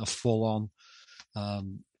 It wasn't a full-on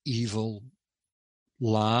evil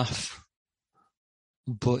laugh,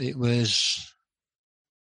 but it was,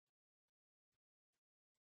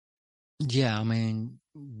 yeah, I mean,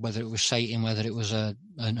 whether it was Satan, whether it was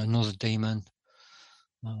another demon,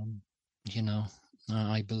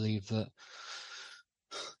 I believe that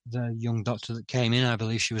the young doctor that came in, I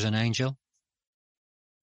believe she was an angel.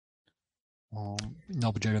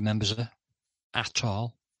 Nobody remembers her at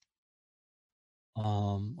all.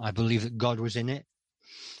 I believe that God was in it,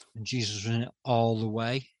 and Jesus was in it all the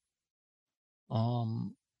way. I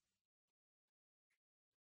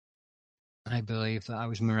believe that I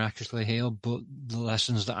was miraculously healed, but the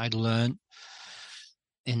lessons that I'd learned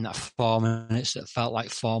in that 4 minutes that felt like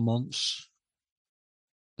 4 months,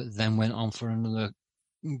 that then went on for another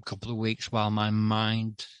couple of weeks while my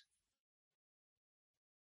mind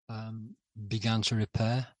began to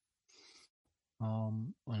repair.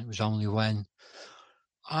 And it was only when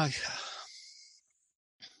I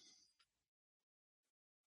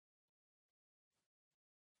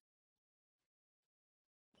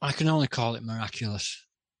can only call it miraculous.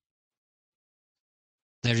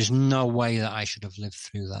 There is no way that I should have lived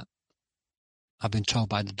through that. I've been told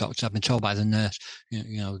by the doctor, I've been told by the nurse,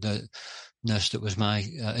 the nurse that was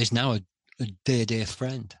is now a dear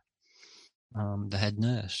friend, the head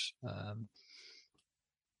nurse.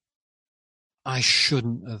 I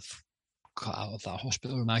shouldn't have got out of that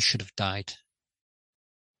hospital room. I should have died.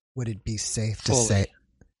 Would it be safe to say,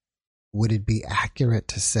 would it be accurate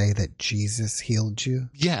to say that Jesus healed you?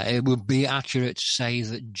 Yeah, it would be accurate to say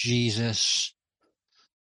that Jesus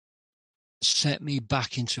set me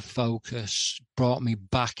back into focus, brought me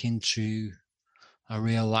back into a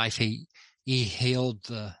real life. He healed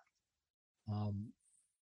the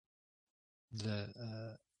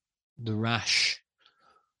rash.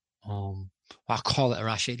 I call it a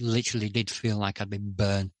rash. It literally did feel like I'd been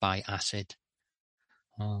burned by acid.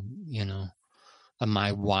 And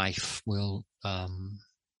my wife will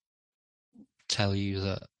tell you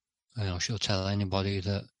that, she'll tell anybody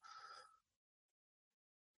that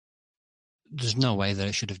there's no way that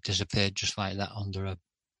it should have disappeared just like that under a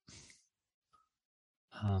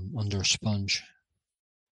sponge.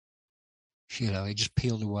 It just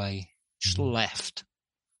peeled away, just left.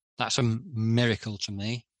 That's a miracle to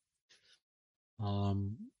me.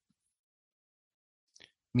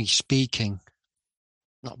 Me speaking,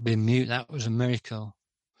 not being mute, that was a miracle.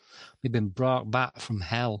 We've been brought back from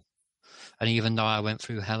hell. And even though I went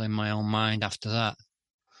through hell in my own mind after that,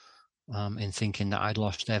 in thinking that I'd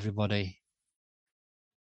lost everybody,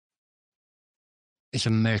 it's a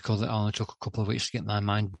miracle that only took a couple of weeks to get my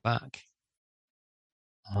mind back.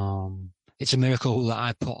 It's a miracle that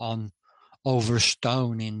I put on over a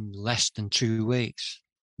stone in less than 2 weeks.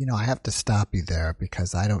 I have to stop you there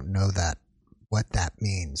because I don't know what that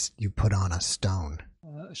means. You put on a stone.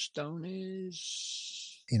 A stone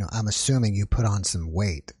is... I'm assuming you put on some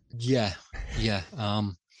weight. Yeah. I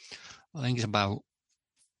think it's about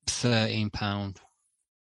 13 pound.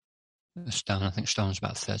 A stone. I think stone's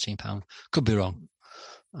about 13 pound. Could be wrong.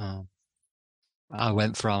 I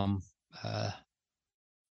went from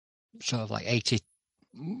sort of like 80,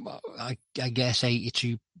 I guess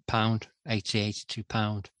 82 pound, 82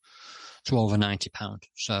 pound to over 90 pound.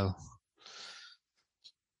 So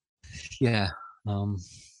yeah,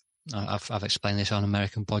 I've explained this on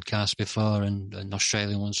American podcasts before and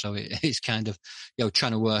Australian ones. So it's kind of,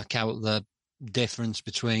 trying to work out the difference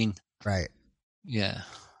between. Right. Yeah.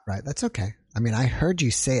 Right. That's okay. I mean, I heard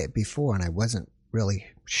you say it before and I wasn't really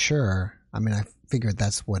sure. I mean, I figured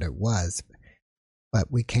that's what it was,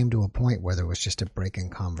 but we came to a point where there was just a break in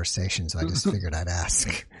conversation. So I just figured I'd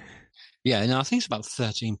ask. Yeah. No, I think it's about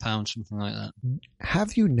 13 pounds, something like that.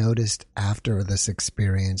 Have you noticed after this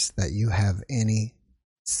experience that you have any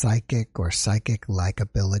psychic or psychic-like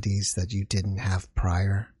abilities that you didn't have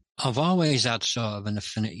prior? I've always had sort of an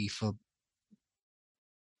affinity for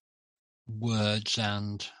words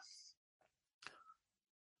and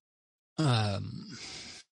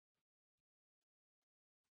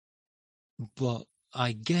but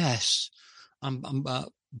I guess I'm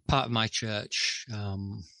part of my church.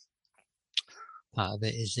 Part of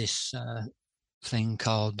it is this thing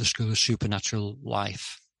called the School of Supernatural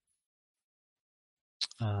Life.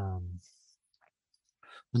 And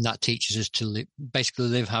that teaches us to basically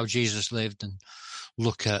live how Jesus lived and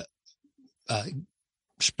look at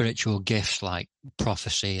spiritual gifts like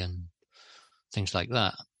prophecy and things like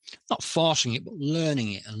that. Not forcing it, but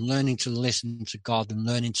learning it and learning to listen to God and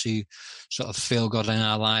learning to sort of feel God in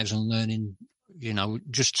our lives and learning,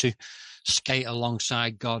 just to skate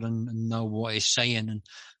alongside God and know what He's saying and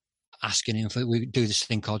asking Him. We do this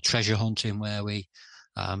thing called treasure hunting where we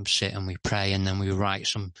sit and we pray and then we write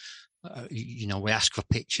some, we ask for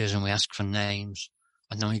pictures and we ask for names.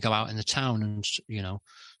 And then we go out in the town and,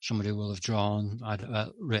 somebody will have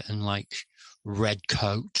written like red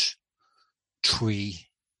coat, tree,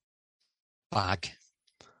 bag.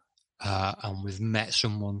 And we've met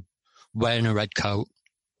someone wearing a red coat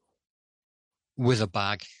with a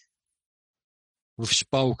bag. We've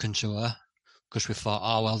spoken to her because we thought,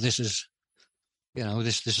 oh, well, this is,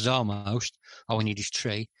 this is almost, all we need is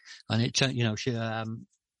tree. And it turned,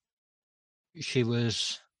 she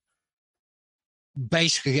was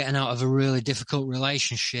basically getting out of a really difficult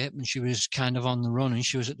relationship and she was kind of on the run and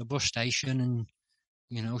she was at the bus station and,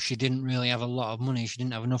 she didn't really have a lot of money. She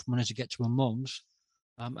didn't have enough money to get to her mum's.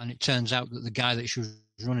 And it turns out that the guy that she was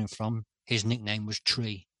running from, his nickname was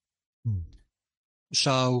Tree.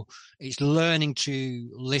 So it's learning to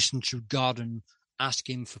listen to God and ask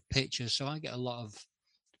Him for pictures. So I get a lot of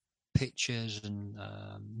pictures and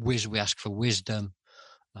we ask for wisdom.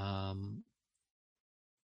 And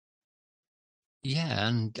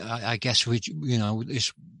I guess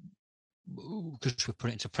this, because we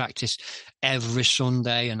put it into practice every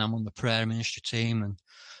Sunday, and I'm on the prayer ministry team and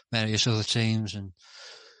various other teams, and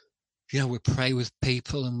we pray with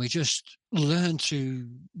people and we just learn to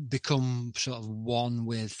become sort of one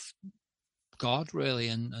with God, really,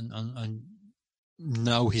 and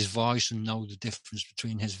know His voice and know the difference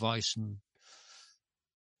between His voice and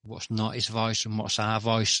what's not His voice and what's our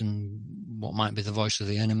voice and what might be the voice of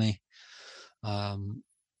the enemy.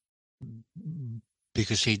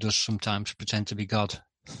 Because He does sometimes pretend to be God,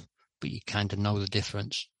 but you kind of know the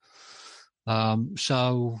difference.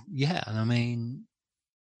 So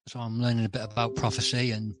I'm learning a bit about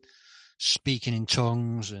prophecy and speaking in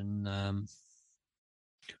tongues and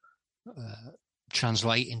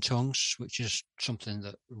translating tongues, which is something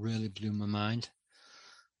that really blew my mind.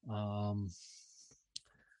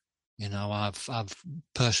 I've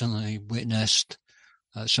personally witnessed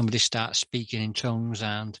somebody start speaking in tongues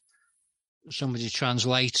and somebody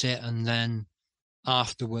translate it, and then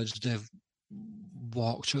afterwards they've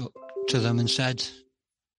walked up to them and said,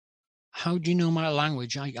 "How do you know my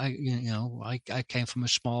language? I came from a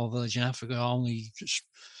small village in Africa. Only just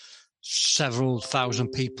several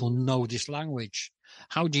thousand people know this language.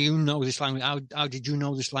 How do you know this language? How did you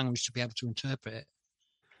know this language to be able to interpret it?"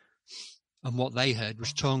 And what they heard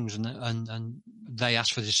was tongues, and they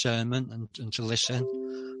asked for discernment and to listen,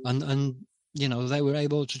 and they were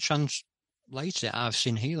able to translate it. I've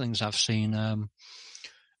seen healings. I've seen I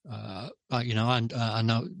know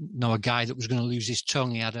a guy that was going to lose his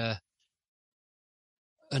tongue. He had an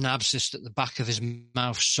abscess at the back of his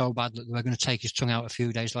mouth so bad that they were going to take his tongue out a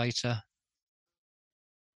few days later.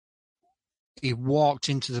 He walked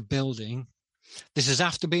into the building. This is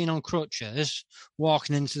after being on crutches,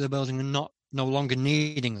 walking into the building and no longer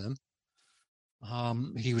needing them.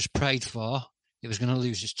 He was prayed for. He was going to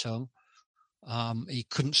lose his tongue. He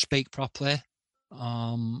couldn't speak properly.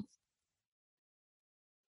 I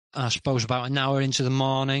suppose about an hour into the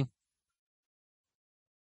morning,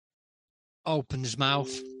 opened his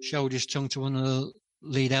mouth, showed his tongue to one of the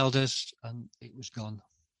lead elders, and it was gone.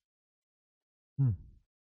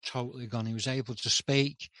 Totally gone. He was able to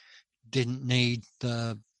speak, didn't need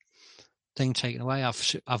the thing taken away.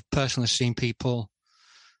 I've personally seen people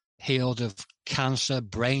healed of cancer,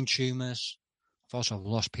 brain tumours. I've also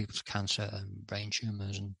lost people to cancer and brain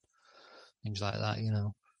tumours and things like that.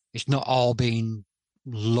 It's not all been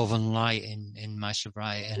love and light in my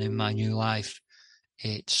sobriety and in my new life.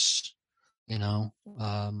 It's, in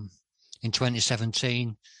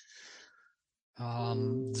 2017,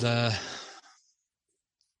 the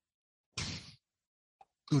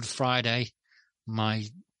Good Friday, my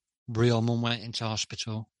real mum went into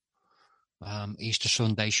hospital. Easter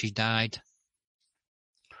Sunday, she died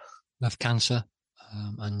of cancer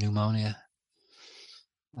and pneumonia.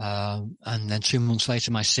 And then 2 months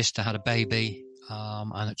later, my sister had a baby,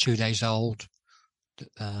 and at 2 days old,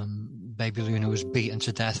 baby Luna was beaten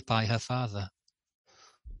to death by her father.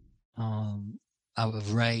 Out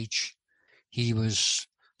of rage, he was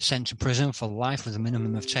sent to prison for life with a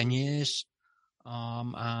minimum of 10 years.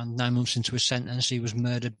 And 9 months into his sentence, he was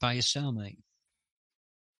murdered by his cellmate.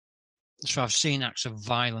 So I've seen acts of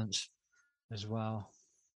violence as well.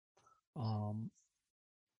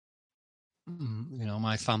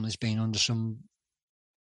 My family's been under some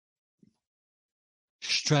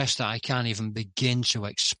stress that I can't even begin to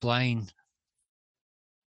explain.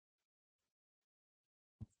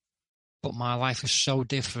 But my life is so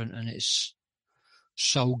different, and it's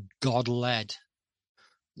so God-led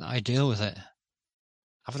that I deal with it.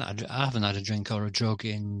 I haven't had a drink or a drug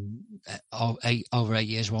in over 8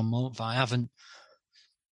 years, 1 month. I haven't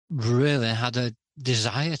really had a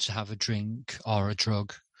desire to have a drink or a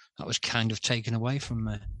drug. That was kind of taken away from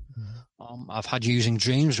me. Mm-hmm. I've had using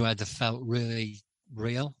dreams where they felt really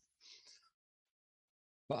real,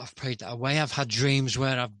 but I've prayed that away. I've had dreams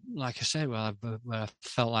where where I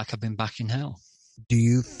felt like I've been back in hell. Do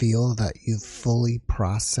you feel that you've fully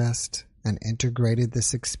processed and integrated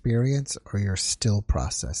this experience, or you're still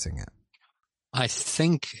processing it? I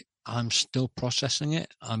think I'm still processing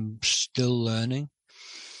it. I'm still learning.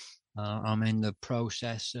 I'm in the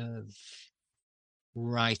process of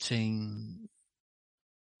writing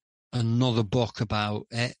another book about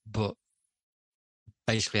it, but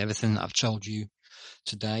basically everything that I've told you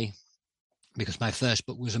today, because my first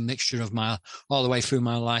book was a mixture of all the way through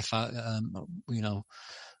my life.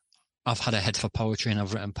 I've had a head for poetry and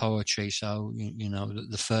I've written poetry. So,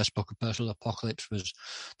 the first book, A Personal Apocalypse, was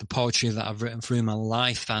the poetry that I've written through my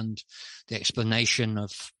life and the explanation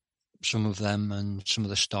of some of them and some of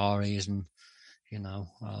the stories. And,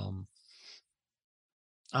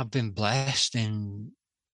 I've been blessed in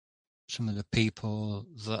some of the people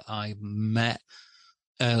that I met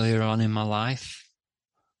earlier on in my life.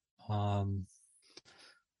 When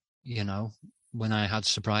I had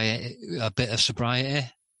sobriety, a bit of sobriety,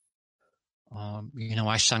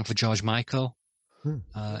 I sang for George Michael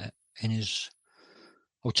in his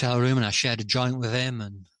hotel room, and I shared a joint with him.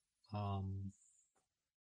 And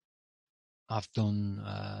I've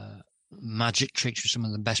done magic tricks with some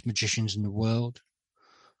of the best magicians in the world.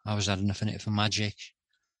 I always had an affinity for magic.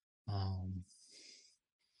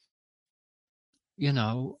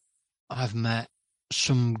 I've met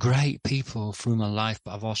some great people through my life,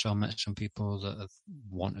 but I've also met some people that have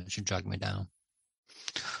wanted to drag me down,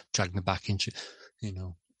 drag me back into,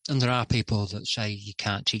 and there are people that say you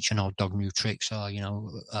can't teach an old dog new tricks, or,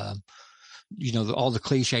 all the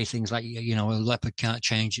cliche things like, a leopard can't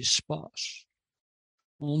change its spots.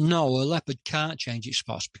 Well, no, a leopard can't change its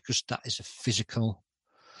spots because that is a physical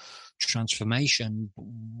transformation.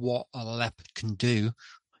 What a leopard can do,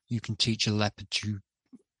 you can teach a leopard to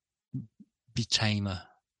be tamer.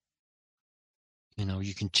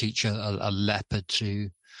 You can teach a leopard to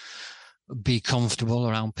be comfortable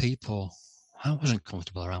around people. I wasn't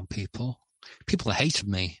comfortable around people. People hated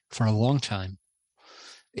me for a long time.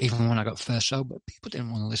 Even when I got first sober, people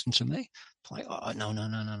didn't want to listen to me. It's like, oh, no.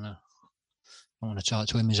 I want to talk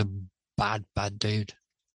to him. He's a bad, bad dude.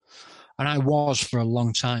 And I was for a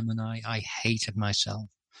long time, and I hated myself.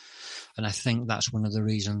 And I think that's one of the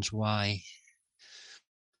reasons why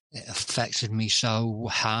it affected me so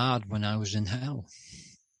hard when I was in hell.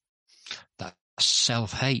 That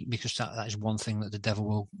self-hate, because that is one thing that the devil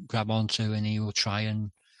will grab onto, and he will try,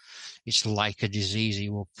 and it's like a disease, he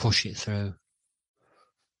will push it through.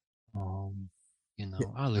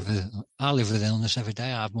 I live with illness every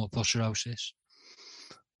day. I have multiple sclerosis.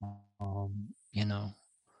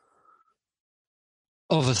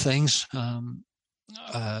 Other things,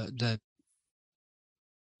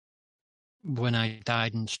 when I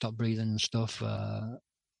died and stopped breathing and stuff,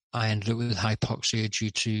 I ended up with hypoxia due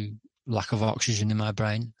to lack of oxygen in my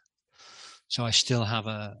brain. So I still have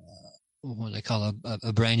what they call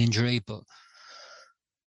a brain injury,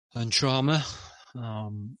 and trauma.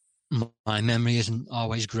 My memory isn't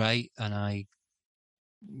always great, and I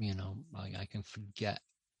can forget.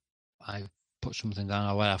 I put something down,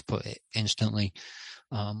 or where I've put it instantly.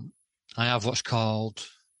 I have what's called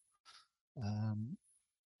an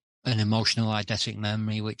emotional eidetic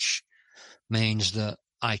memory, which means that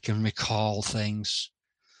I can recall things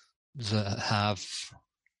that have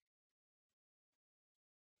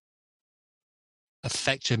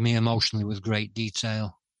affected me emotionally with great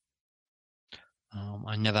detail.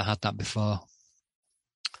 I never had that before.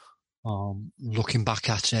 Looking back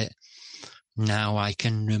at it now, I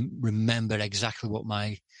can remember exactly what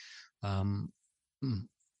my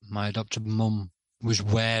adopted mum was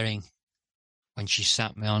wearing when she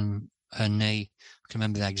sat me on her knee. I can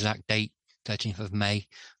remember the exact date, 13th of May,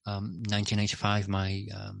 1985, my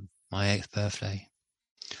 8th birthday.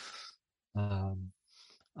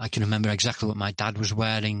 I can remember exactly what my dad was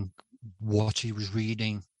wearing, what he was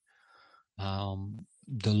reading, the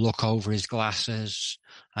look over his glasses.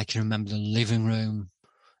 I can remember the living room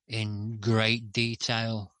in great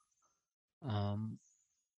detail.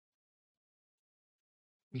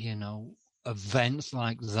 You know, events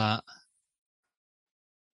like that,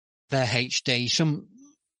 they're HD.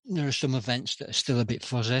 There are some events that are still a bit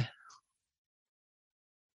fuzzy.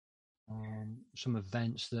 Some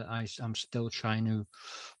events that I'm still trying to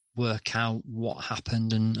work out what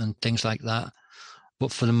happened and things like that.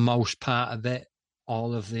 But for the most part of it,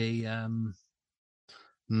 all of the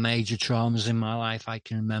major traumas in my life, I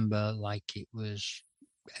can remember like it was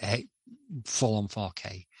full on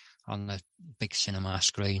 4K on the big cinema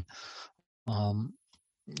screen.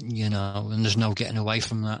 You know, and there's no getting away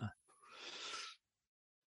from that.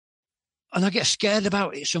 And I get scared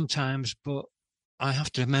about it sometimes, but I have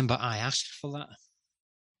to remember I asked for that.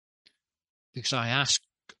 Because I asked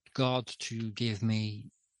God to give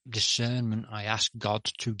me discernment. I asked God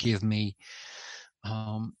to give me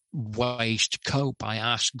ways to cope. I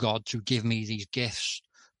asked God to give me these gifts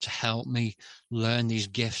to help me learn these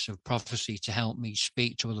gifts of prophecy, to help me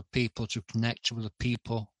speak to other people, to connect to other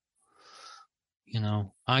people. You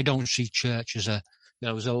know, I don't see church as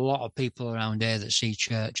there's a lot of people around here that see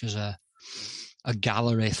church as a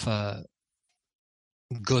gallery for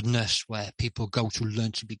goodness where people go to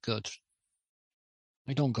learn to be good.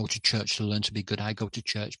 I don't go to church to learn to be good. I go to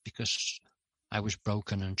church because I was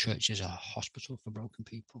broken, and church is a hospital for broken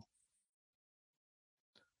people.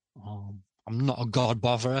 I'm not a God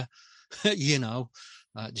botherer, you know,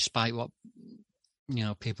 despite what, you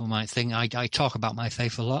know, people might think. I talk about my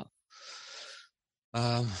faith a lot.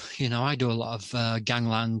 You know, I do a lot of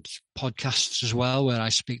gangland podcasts as well, where I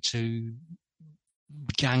speak to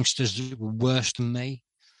gangsters that were worse than me.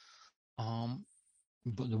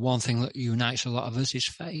 But the one thing that unites a lot of us is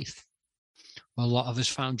faith. Well, a lot of us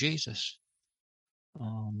found Jesus.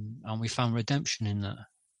 And we found redemption in that.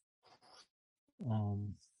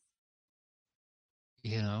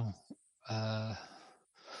 You know,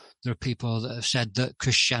 there are people that have said that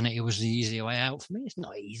Christianity was the easy way out. For me, it's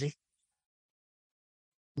not easy.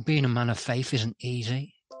 Being a man of faith isn't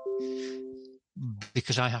easy,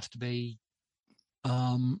 because I have to be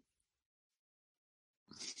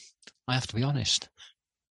honest.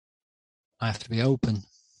 I have to be open.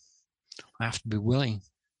 I have to be willing,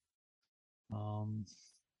 and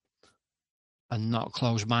not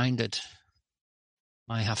close-minded.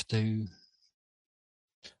 I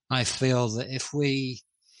feel that if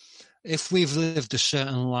we've lived a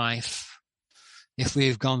certain life, if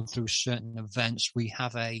we've gone through certain events, we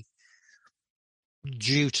have a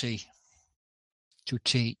duty to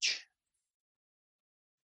teach.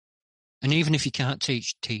 And even if you can't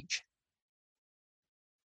teach, teach.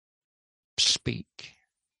 Speak.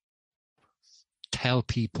 Tell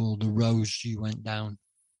people the roads you went down.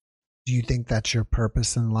 Do you think that's your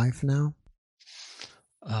purpose in life now?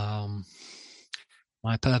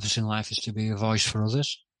 My purpose in life is to be a voice for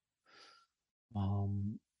others.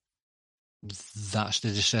 That's the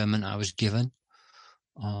discernment I was given.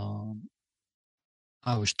 I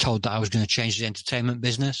was told that I was going to change the entertainment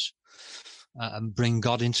business and bring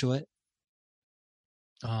God into it.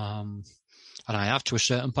 And I have to a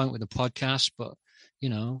certain point with the podcast, but, you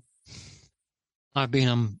know, I've been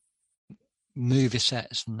on movie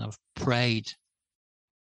sets and I've prayed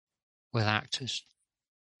with actors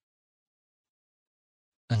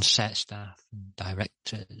and set staff and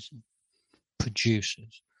directors and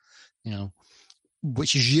producers, you know,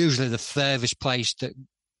 which is usually the furthest place that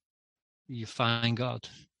you find God.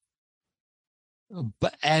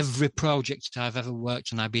 But every project I've ever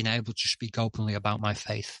worked on, I've been able to speak openly about my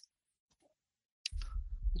faith,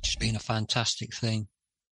 which has been a fantastic thing.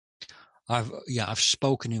 I've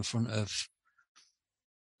spoken in front of,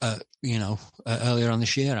 earlier on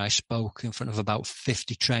this year, I spoke in front of about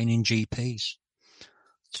 50 training GPs,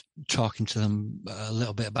 talking to them a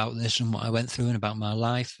little bit about this and what I went through and about my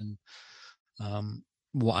life and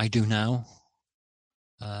what I do now.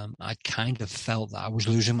 I kind of felt that I was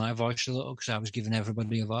losing my voice a little because I was giving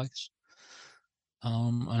everybody a voice.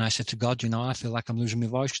 And I said to God, I feel like I'm losing my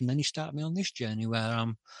voice. And then he started me on this journey where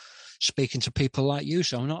I'm speaking to people like you.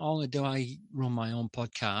 So not only do I run my own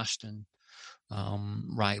podcast and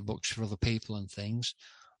write books for other people and things,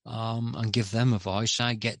 and give them a voice,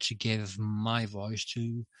 I get to give my voice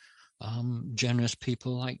to generous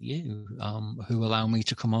people like you, who allow me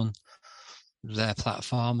to come on their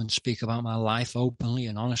platform and speak about my life openly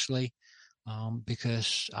and honestly,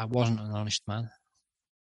 because I wasn't an honest man.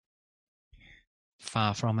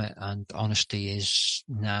 Far from it, and honesty is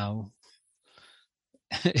now,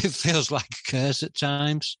 it feels like a curse at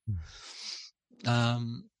times.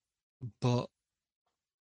 But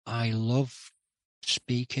I love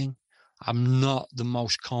speaking. I'm not the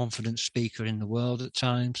most confident speaker in the world at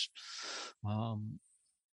times. I'm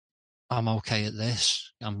okay at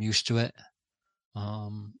this. I'm used to it.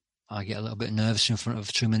 I get a little bit nervous in front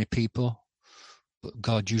of too many people, but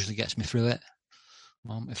God usually gets me through it,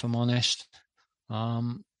 if I'm honest.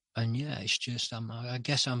 And yeah, it's just, I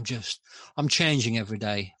guess I'm changing every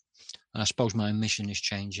day. And I suppose my mission is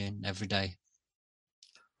changing every day.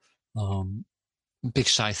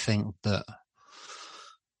 Because I think that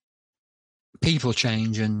people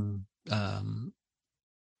change, and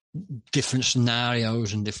different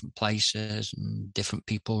scenarios and different places and different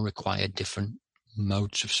people require different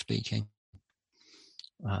modes of speaking.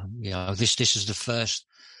 This is the first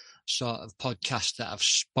sort of podcast that I've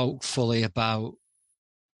spoke fully about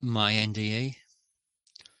my NDE.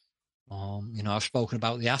 I've spoken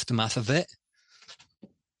about the aftermath of it,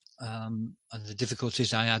 and the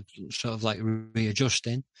difficulties I had sort of like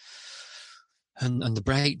readjusting and the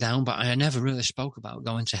breakdown, but I never really spoke about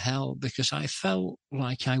going to hell because I felt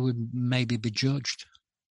like I would maybe be judged.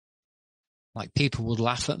 Like people would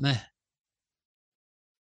laugh at me.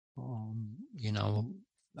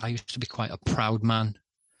 I used to be quite a proud man.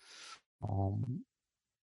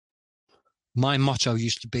 My motto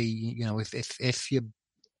used to be,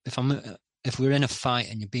 if we're in a fight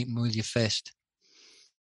and you beat me with your fist,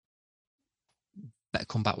 better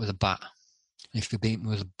come back with a bat. And if you beat me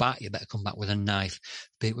with a bat, you better come back with a knife.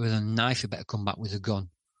 Beat me with a knife, you better come back with a gun.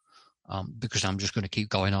 Because I'm just going to keep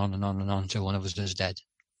going on and on and on until one of us is dead.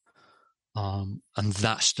 And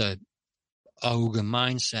that's the ogre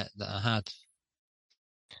mindset that I had.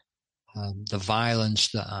 The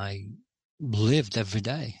violence that I lived every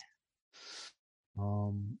day.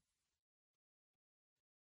 And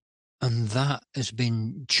that has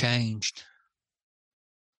been changed.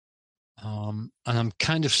 And I'm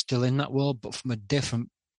kind of still in that world, but from a different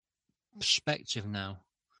perspective now.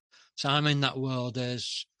 So I'm in that world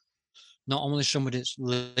as not only somebody that's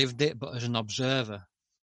lived it, but as an observer.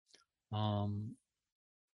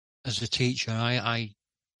 As a teacher, I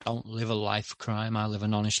don't live a life of crime. I live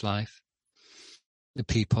an honest life. The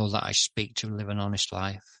people that I speak to live an honest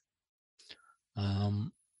life.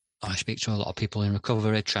 I speak to a lot of people in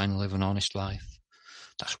recovery trying to live an honest life.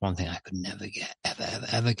 That's one thing I could never get,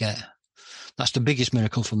 ever get. That's the biggest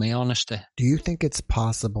miracle for me, honesty. Do you think it's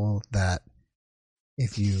possible that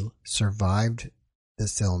if you survived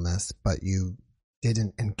this illness, but you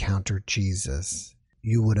didn't encounter Jesus,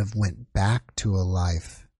 you would have went back to a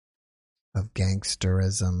life of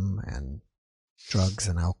gangsterism and drugs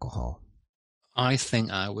and alcohol? I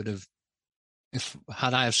think I would have,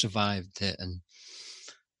 had I have survived it, and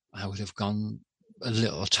I would have gone a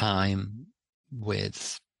little time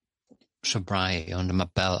with sobriety under my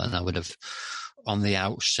belt, and I would have, on the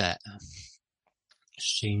outset,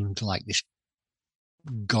 seemed like this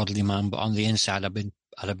godly man, but on the inside I'd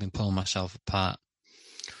have been pulling myself apart.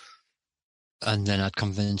 And then I'd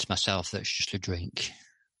convince myself that it's just a drink.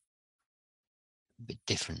 A bit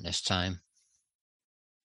different this time.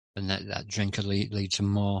 And that drink would lead to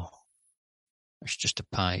more. It's just a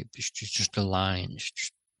pipe, it's just a line, it's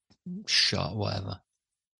just shot, whatever.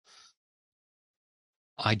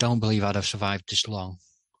 I don't believe I'd have survived this long.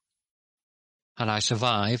 Had I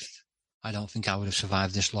survived, I don't think I would have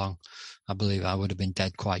survived this long. I believe I would have been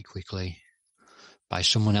dead quite quickly. By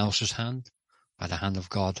someone else's hand, by the hand of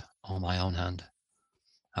God, or my own hand.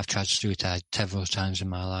 I've tried suicide several times in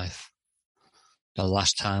my life. The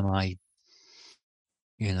last time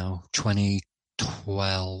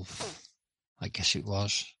 2012, I guess it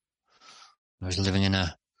was. I was living in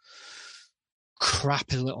a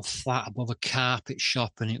crappy little flat above a carpet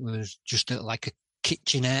shop, and it was just like a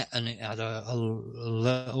kitchenette, and it had a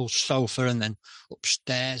little sofa, and then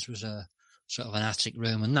upstairs was a sort of an attic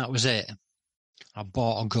room, and that was it. I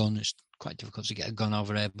bought a gun. It's quite difficult to get a gun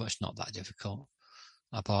over here, but it's not that difficult.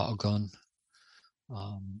 I bought a gun.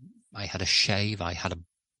 I had a shave. I had a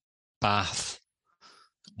bath.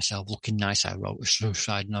 Got myself looking nice. I wrote a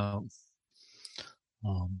suicide note.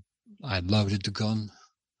 I loaded the gun.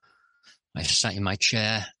 I sat in my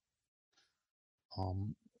chair.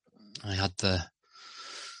 I had the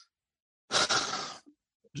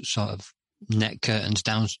sort of net curtains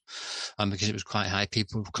down, because it was quite high,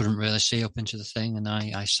 people couldn't really see up into the thing, and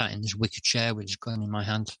I sat in this wicker chair with this gun in my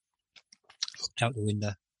hand, looked out the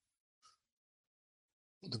window,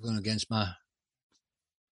 put the gun against my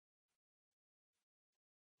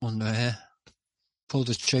under here. Pulled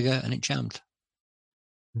the trigger and it jammed.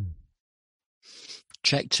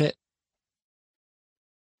 Checked it.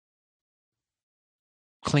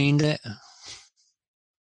 Cleaned it.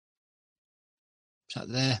 Sat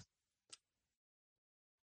there.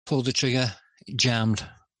 Pulled the trigger. It jammed.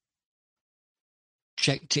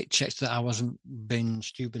 Checked that I wasn't being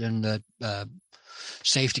stupid and the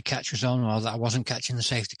safety catch was on, or that I wasn't catching the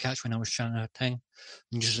safety catch when I was trying to thing.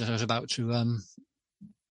 And just as I was about to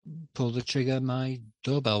pull the trigger, my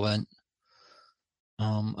doorbell went.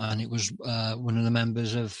 And it was one of the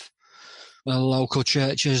members of the local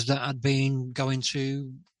churches that I'd been going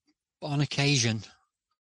to on occasion,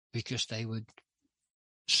 because they would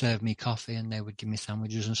serve me coffee and they would give me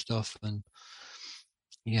sandwiches and stuff. And,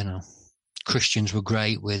 you know, Christians were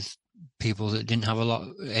great with people that didn't have a lot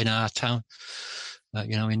in our town.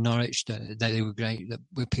 You know, in Norwich, they were great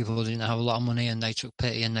with people who didn't have a lot of money, and they took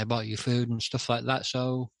pity and they bought you food and stuff like that.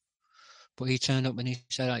 So, but he turned up and he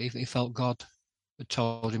said he felt God had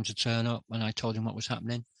told him to turn up, and I told him what was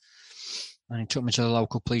happening. And he took me to the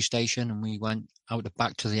local police station, and we went out the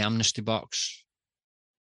back to the amnesty box,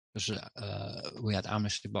 because we had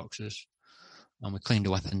amnesty boxes, and we cleaned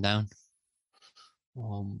the weapon down.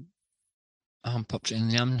 And popped it in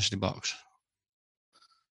the amnesty box.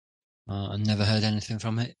 And never heard anything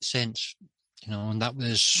from it since, you know, and that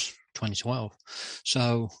was 2012.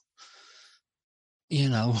 So, you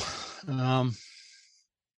know,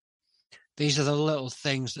 these are the little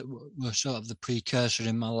things that were sort of the precursor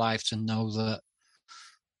in my life to know that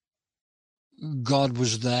God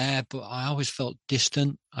was there, but I always felt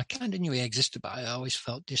distant. I kind of knew he existed, but I always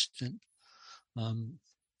felt distant.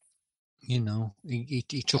 You know,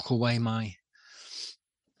 he took away my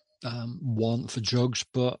want for drugs,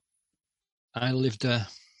 but I lived a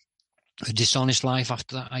dishonest life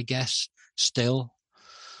after that, I guess, still.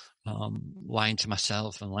 Lying to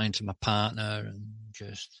myself and lying to my partner and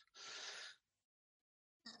just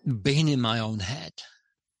being in my own head.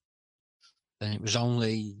 And it was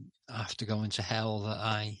only after going to hell that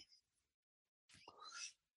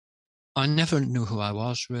I never knew who I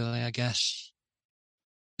was, really, I guess.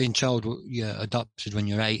 Being told you're adopted when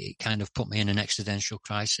you're 8, it kind of put me in an existential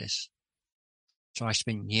crisis. So I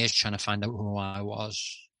spent years trying to find out who I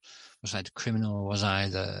was. Was I the criminal? Was I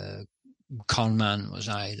the con man? Was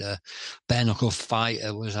I the bare knuckle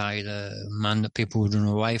fighter? Was I the man that people would run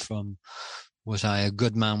away from? Was I a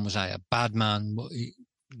good man? Was I a bad man?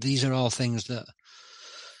 These are all things that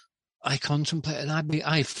I contemplated.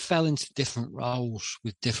 I fell into different roles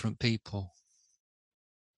with different people.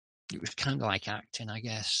 It was kind of like acting, I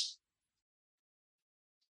guess.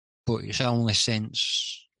 But it's only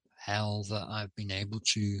since hell that I've been able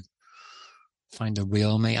to find a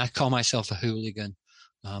real me. I call myself a hooligan,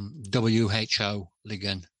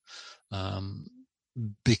 WHO-ligan,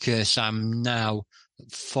 because I'm now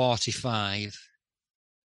 45,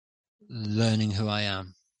 learning who I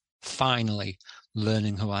am. Finally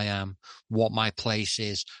learning who I am, what my place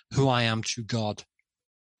is, who I am to God.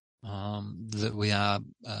 That we are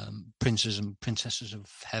princes and princesses of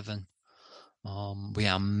heaven. We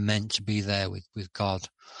are meant to be there with God.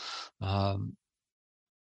 And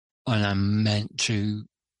I'm meant to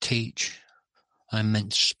teach. I'm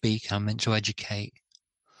meant to speak. I'm meant to educate.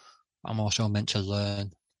 I'm also meant to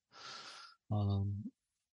learn. And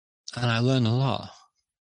I learn a lot.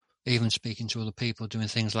 Even speaking to other people, doing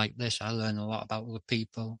things like this, I learn a lot about other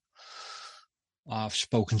people. I've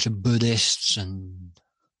spoken to Buddhists and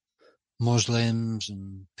Muslims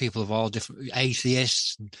and people of all different,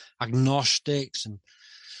 atheists and agnostics, and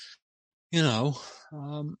you know,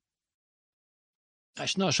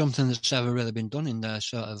 it's not something that's ever really been done in the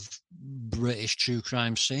sort of British true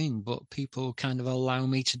crime scene, but people kind of allow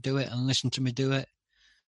me to do it and listen to me do it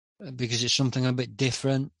because it's something a bit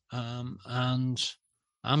different, and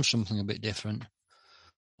I'm something a bit different.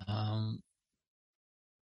 I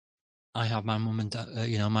have my mum and dad,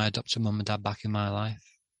 my adopted mum and dad back in my life.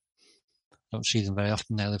 Don't see them very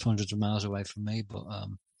often. They live hundreds of miles away from me, but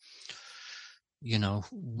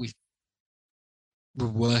we're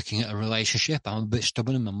working at a relationship. I'm a bit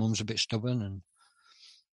stubborn, and my mum's a bit stubborn, and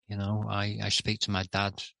I speak to my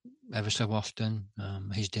dad ever so often.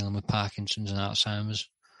 He's dealing with Parkinson's and Alzheimer's.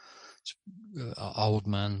 It's an old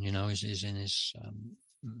man, he's in his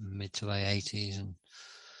mid to late 80s, and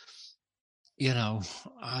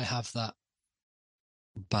I have that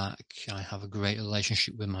back. I have a great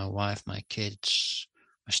relationship with my wife, my kids,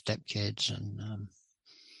 my stepkids, and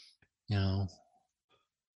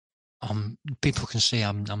people can see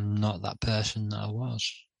I'm not that person that I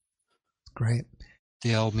was. Great.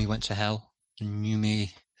 The old me went to hell. The new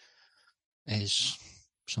me is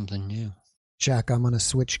something new. Jack, I'm going to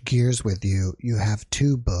switch gears with you. You have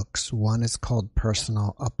two books. One is called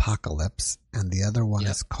Personal Apocalypse, and the other one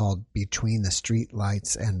is called Between the Street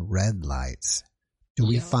Lights and Red Lights. Do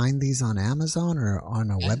we find these on Amazon or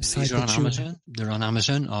on a website? These are on Amazon. They're on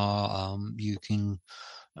Amazon, or you can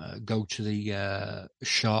go to the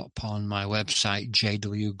shop on my website,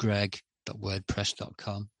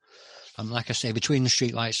 jwgreg.wordpress.com. Like I say, Between the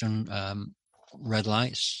Street Lights and Red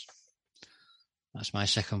Lights, that's my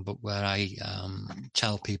second book, where I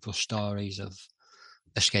tell people stories of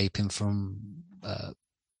escaping from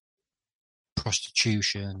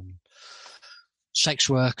prostitution, sex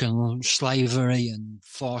work and slavery and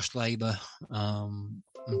forced labour, and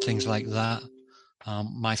things like that.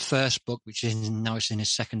 My first book, which is now it's in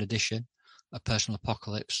its second edition, A Personal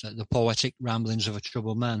Apocalypse, The Poetic Ramblings of a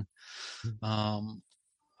Troubled Man.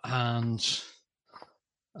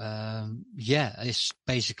 It's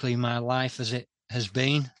basically my life as it has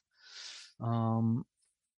been. And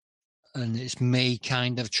it's me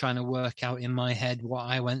kind of trying to work out in my head what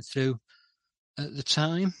I went through at the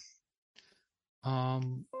time. I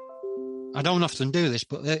don't often do this,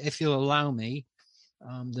 but if you'll allow me,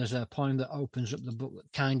 there's a poem that opens up the book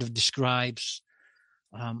that kind of describes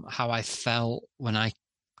how I felt when I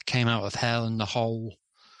came out of hell and the whole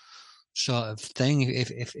sort of thing.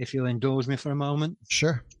 If you'll indulge me for a moment.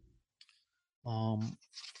 Sure.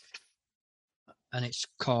 And it's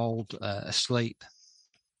called Asleep.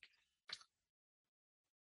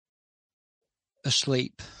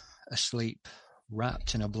 Asleep, asleep,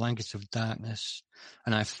 wrapped in a blanket of darkness,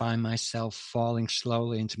 and I find myself falling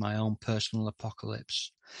slowly into my own personal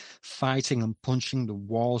apocalypse, fighting and punching the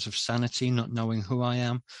walls of sanity, not knowing who I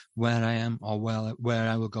am, where I am, or where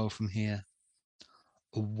I will go from here.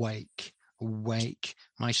 Awake, awake,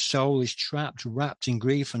 my soul is trapped, wrapped in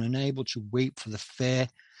grief and unable to weep for the fear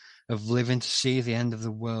of living to see the end of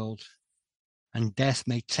the world. And death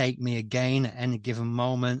may take me again at any given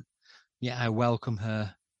moment, yet I welcome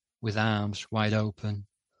her with arms wide open.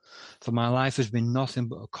 For my life has been nothing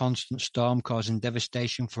but a constant storm, causing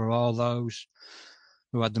devastation for all those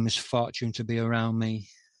who had the misfortune to be around me.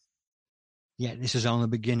 Yet this is only the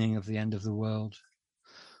beginning of the end of the world.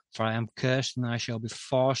 For I am cursed, and I shall be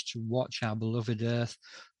forced to watch our beloved earth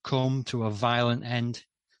come to a violent end,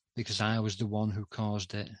 because I was the one who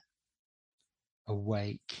caused it.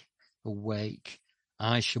 Awake, awake,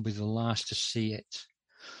 I shall be the last to see it,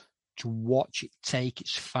 to watch it take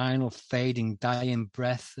its final fading, dying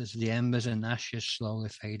breath as the embers and ashes slowly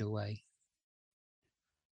fade away.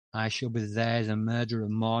 I shall be there, the murderer of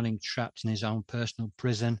morning, trapped in his own personal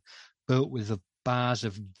prison, built with the bars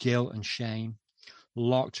of guilt and shame,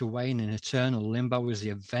 locked away in an eternal limbo as the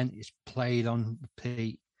event is played on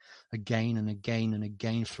repeat, again and again and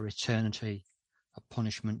again for eternity, a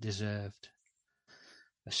punishment deserved.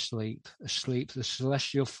 Asleep, asleep, the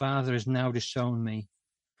celestial Father has now disowned me,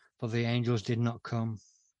 for the angels did not come.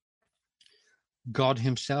 God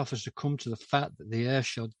himself has succumbed to the fact that the earth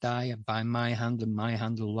shall die by my hand and my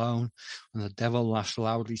hand alone, and the devil laughs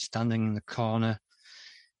loudly standing in the corner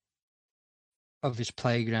of his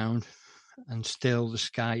playground, and still the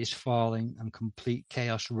sky is falling and complete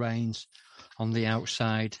chaos reigns on the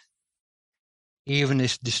outside. Even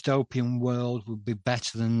this dystopian world would be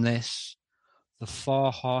better than this. The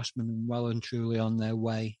four horsemen are well and truly on their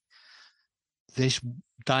way. This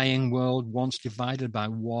dying world, once divided by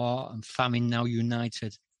war and famine, now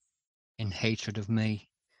united in hatred of me.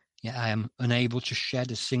 Yet I am unable to shed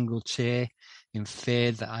a single tear in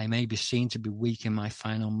fear that I may be seen to be weak in my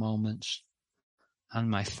final moments, and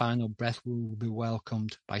my final breath will be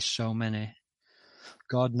welcomed by so many.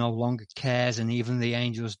 God no longer cares, and even the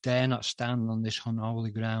angels dare not stand on this unholy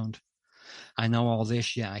ground. I know all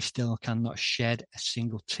this, yet I still cannot shed a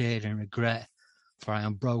single tear in regret, for I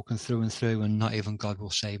am broken through and through, and not even God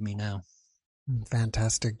will save me now.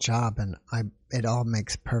 Fantastic job, and it all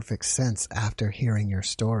makes perfect sense after hearing your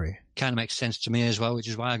story. Kind of makes sense to me as well, which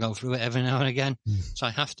is why I go through it every now and again. So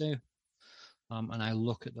I have to. And I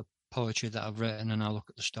look at the poetry that I've written, and I look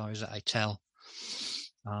at the stories that I tell,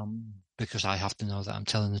 because I have to know that I'm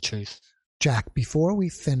telling the truth. Jack, before we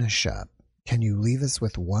finish up, can you leave us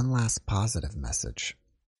with one last positive message?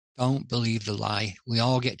 Don't believe the lie. We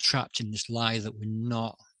all get trapped in this lie that we're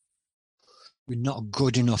not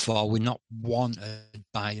good enough, or we're not wanted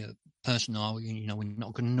by a person, or we're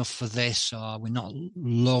not good enough for this, or we're not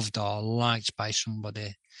loved or liked by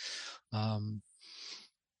somebody. That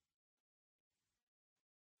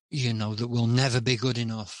we'll never be good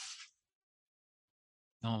enough.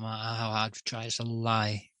 No matter how hard we try, it's a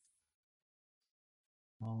lie.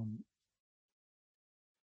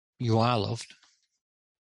 You are loved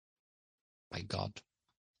by God,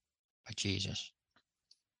 by Jesus,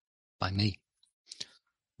 by me.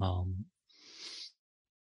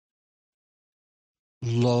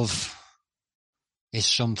 Love is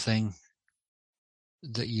something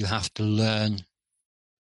that you have to learn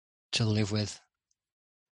to live with.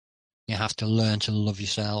 You have to learn to love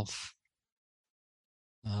yourself.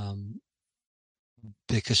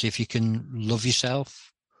 Because if you can love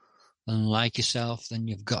yourself and like yourself, then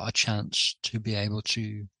you've got a chance to be able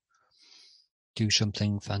to do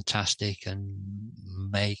something fantastic and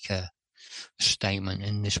make a statement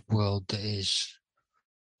in this world that is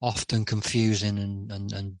often confusing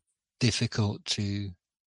and difficult to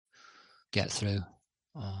get through.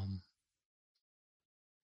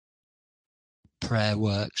 Prayer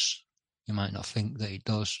works. You might not think that it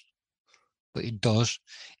does, but it does.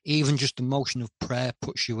 Even just the motion of prayer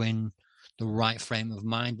puts you in the right frame of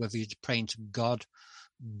mind, whether you're praying to God,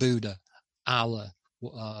 Buddha, Allah,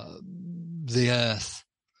 the earth.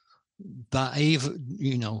 That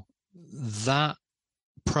even, that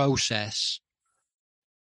process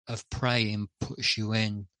of praying puts you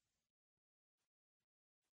in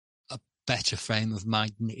a better frame of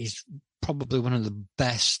mind, and it is probably one of the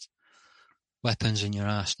best weapons in your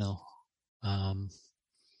arsenal. And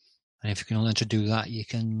if you can learn to do that, you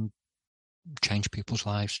can change people's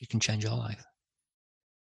lives. You can change your life.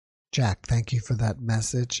 Jack, thank you for that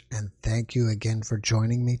message, and thank you again for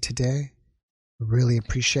joining me today. Really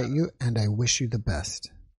appreciate you, and I wish you the best.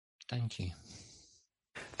 Thank you.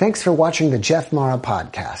 Thanks for watching the Jeff Mara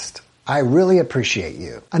podcast. I really appreciate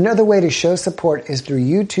you. Another way to show support is through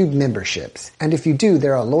YouTube memberships. And if you do,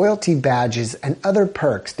 there are loyalty badges and other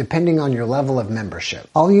perks depending on your level of membership.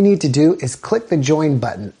 All you need to do is click the join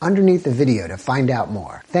button underneath the video to find out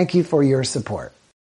more. Thank you for your support.